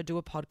to also do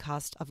a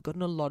podcast. I've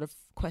gotten a lot of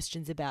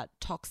questions about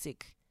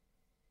toxic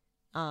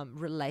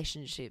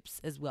relationships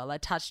as well. I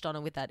touched on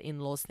it with that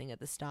in-laws thing at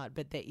the start,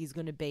 but there is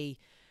going to be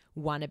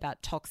one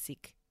about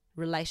toxic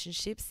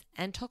relationships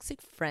and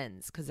toxic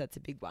friends, because that's a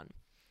big one.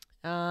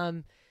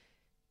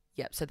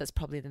 So that's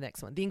probably the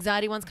next one. The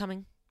anxiety one's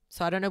coming.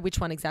 So I don't know which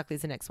one exactly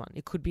is the next one.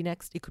 It could be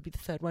next. It could be the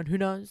third one. Who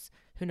knows?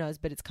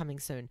 But it's coming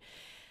soon.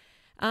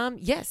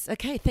 Yes.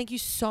 Okay. Thank you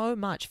so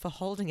much for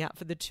holding out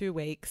for the 2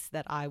 weeks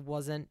that I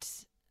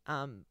wasn't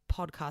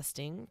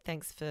podcasting.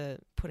 Thanks for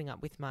putting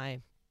up with my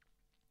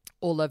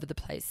all over the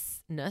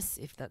place-ness,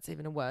 if that's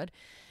even a word.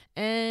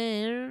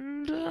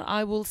 And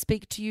I will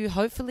speak to you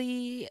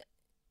hopefully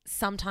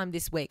sometime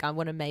this week. I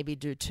want to maybe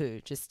do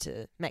 2 just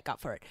to make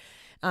up for it.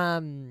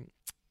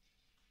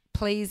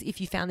 Please, if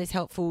you found this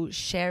helpful,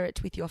 share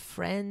it with your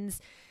friends.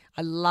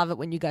 I love it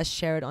when you guys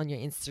share it on your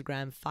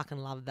Instagram. Fucking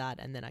love that.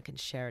 And then I can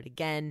share it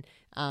again.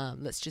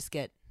 Let's just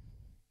get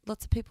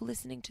lots of people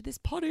listening to this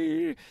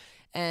potty.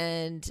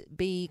 And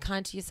be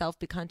kind to yourself.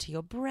 Be kind to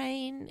your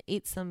brain.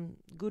 Eat some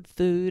good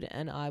food.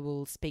 And I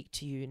will speak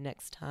to you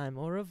next time.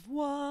 Au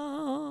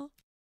revoir.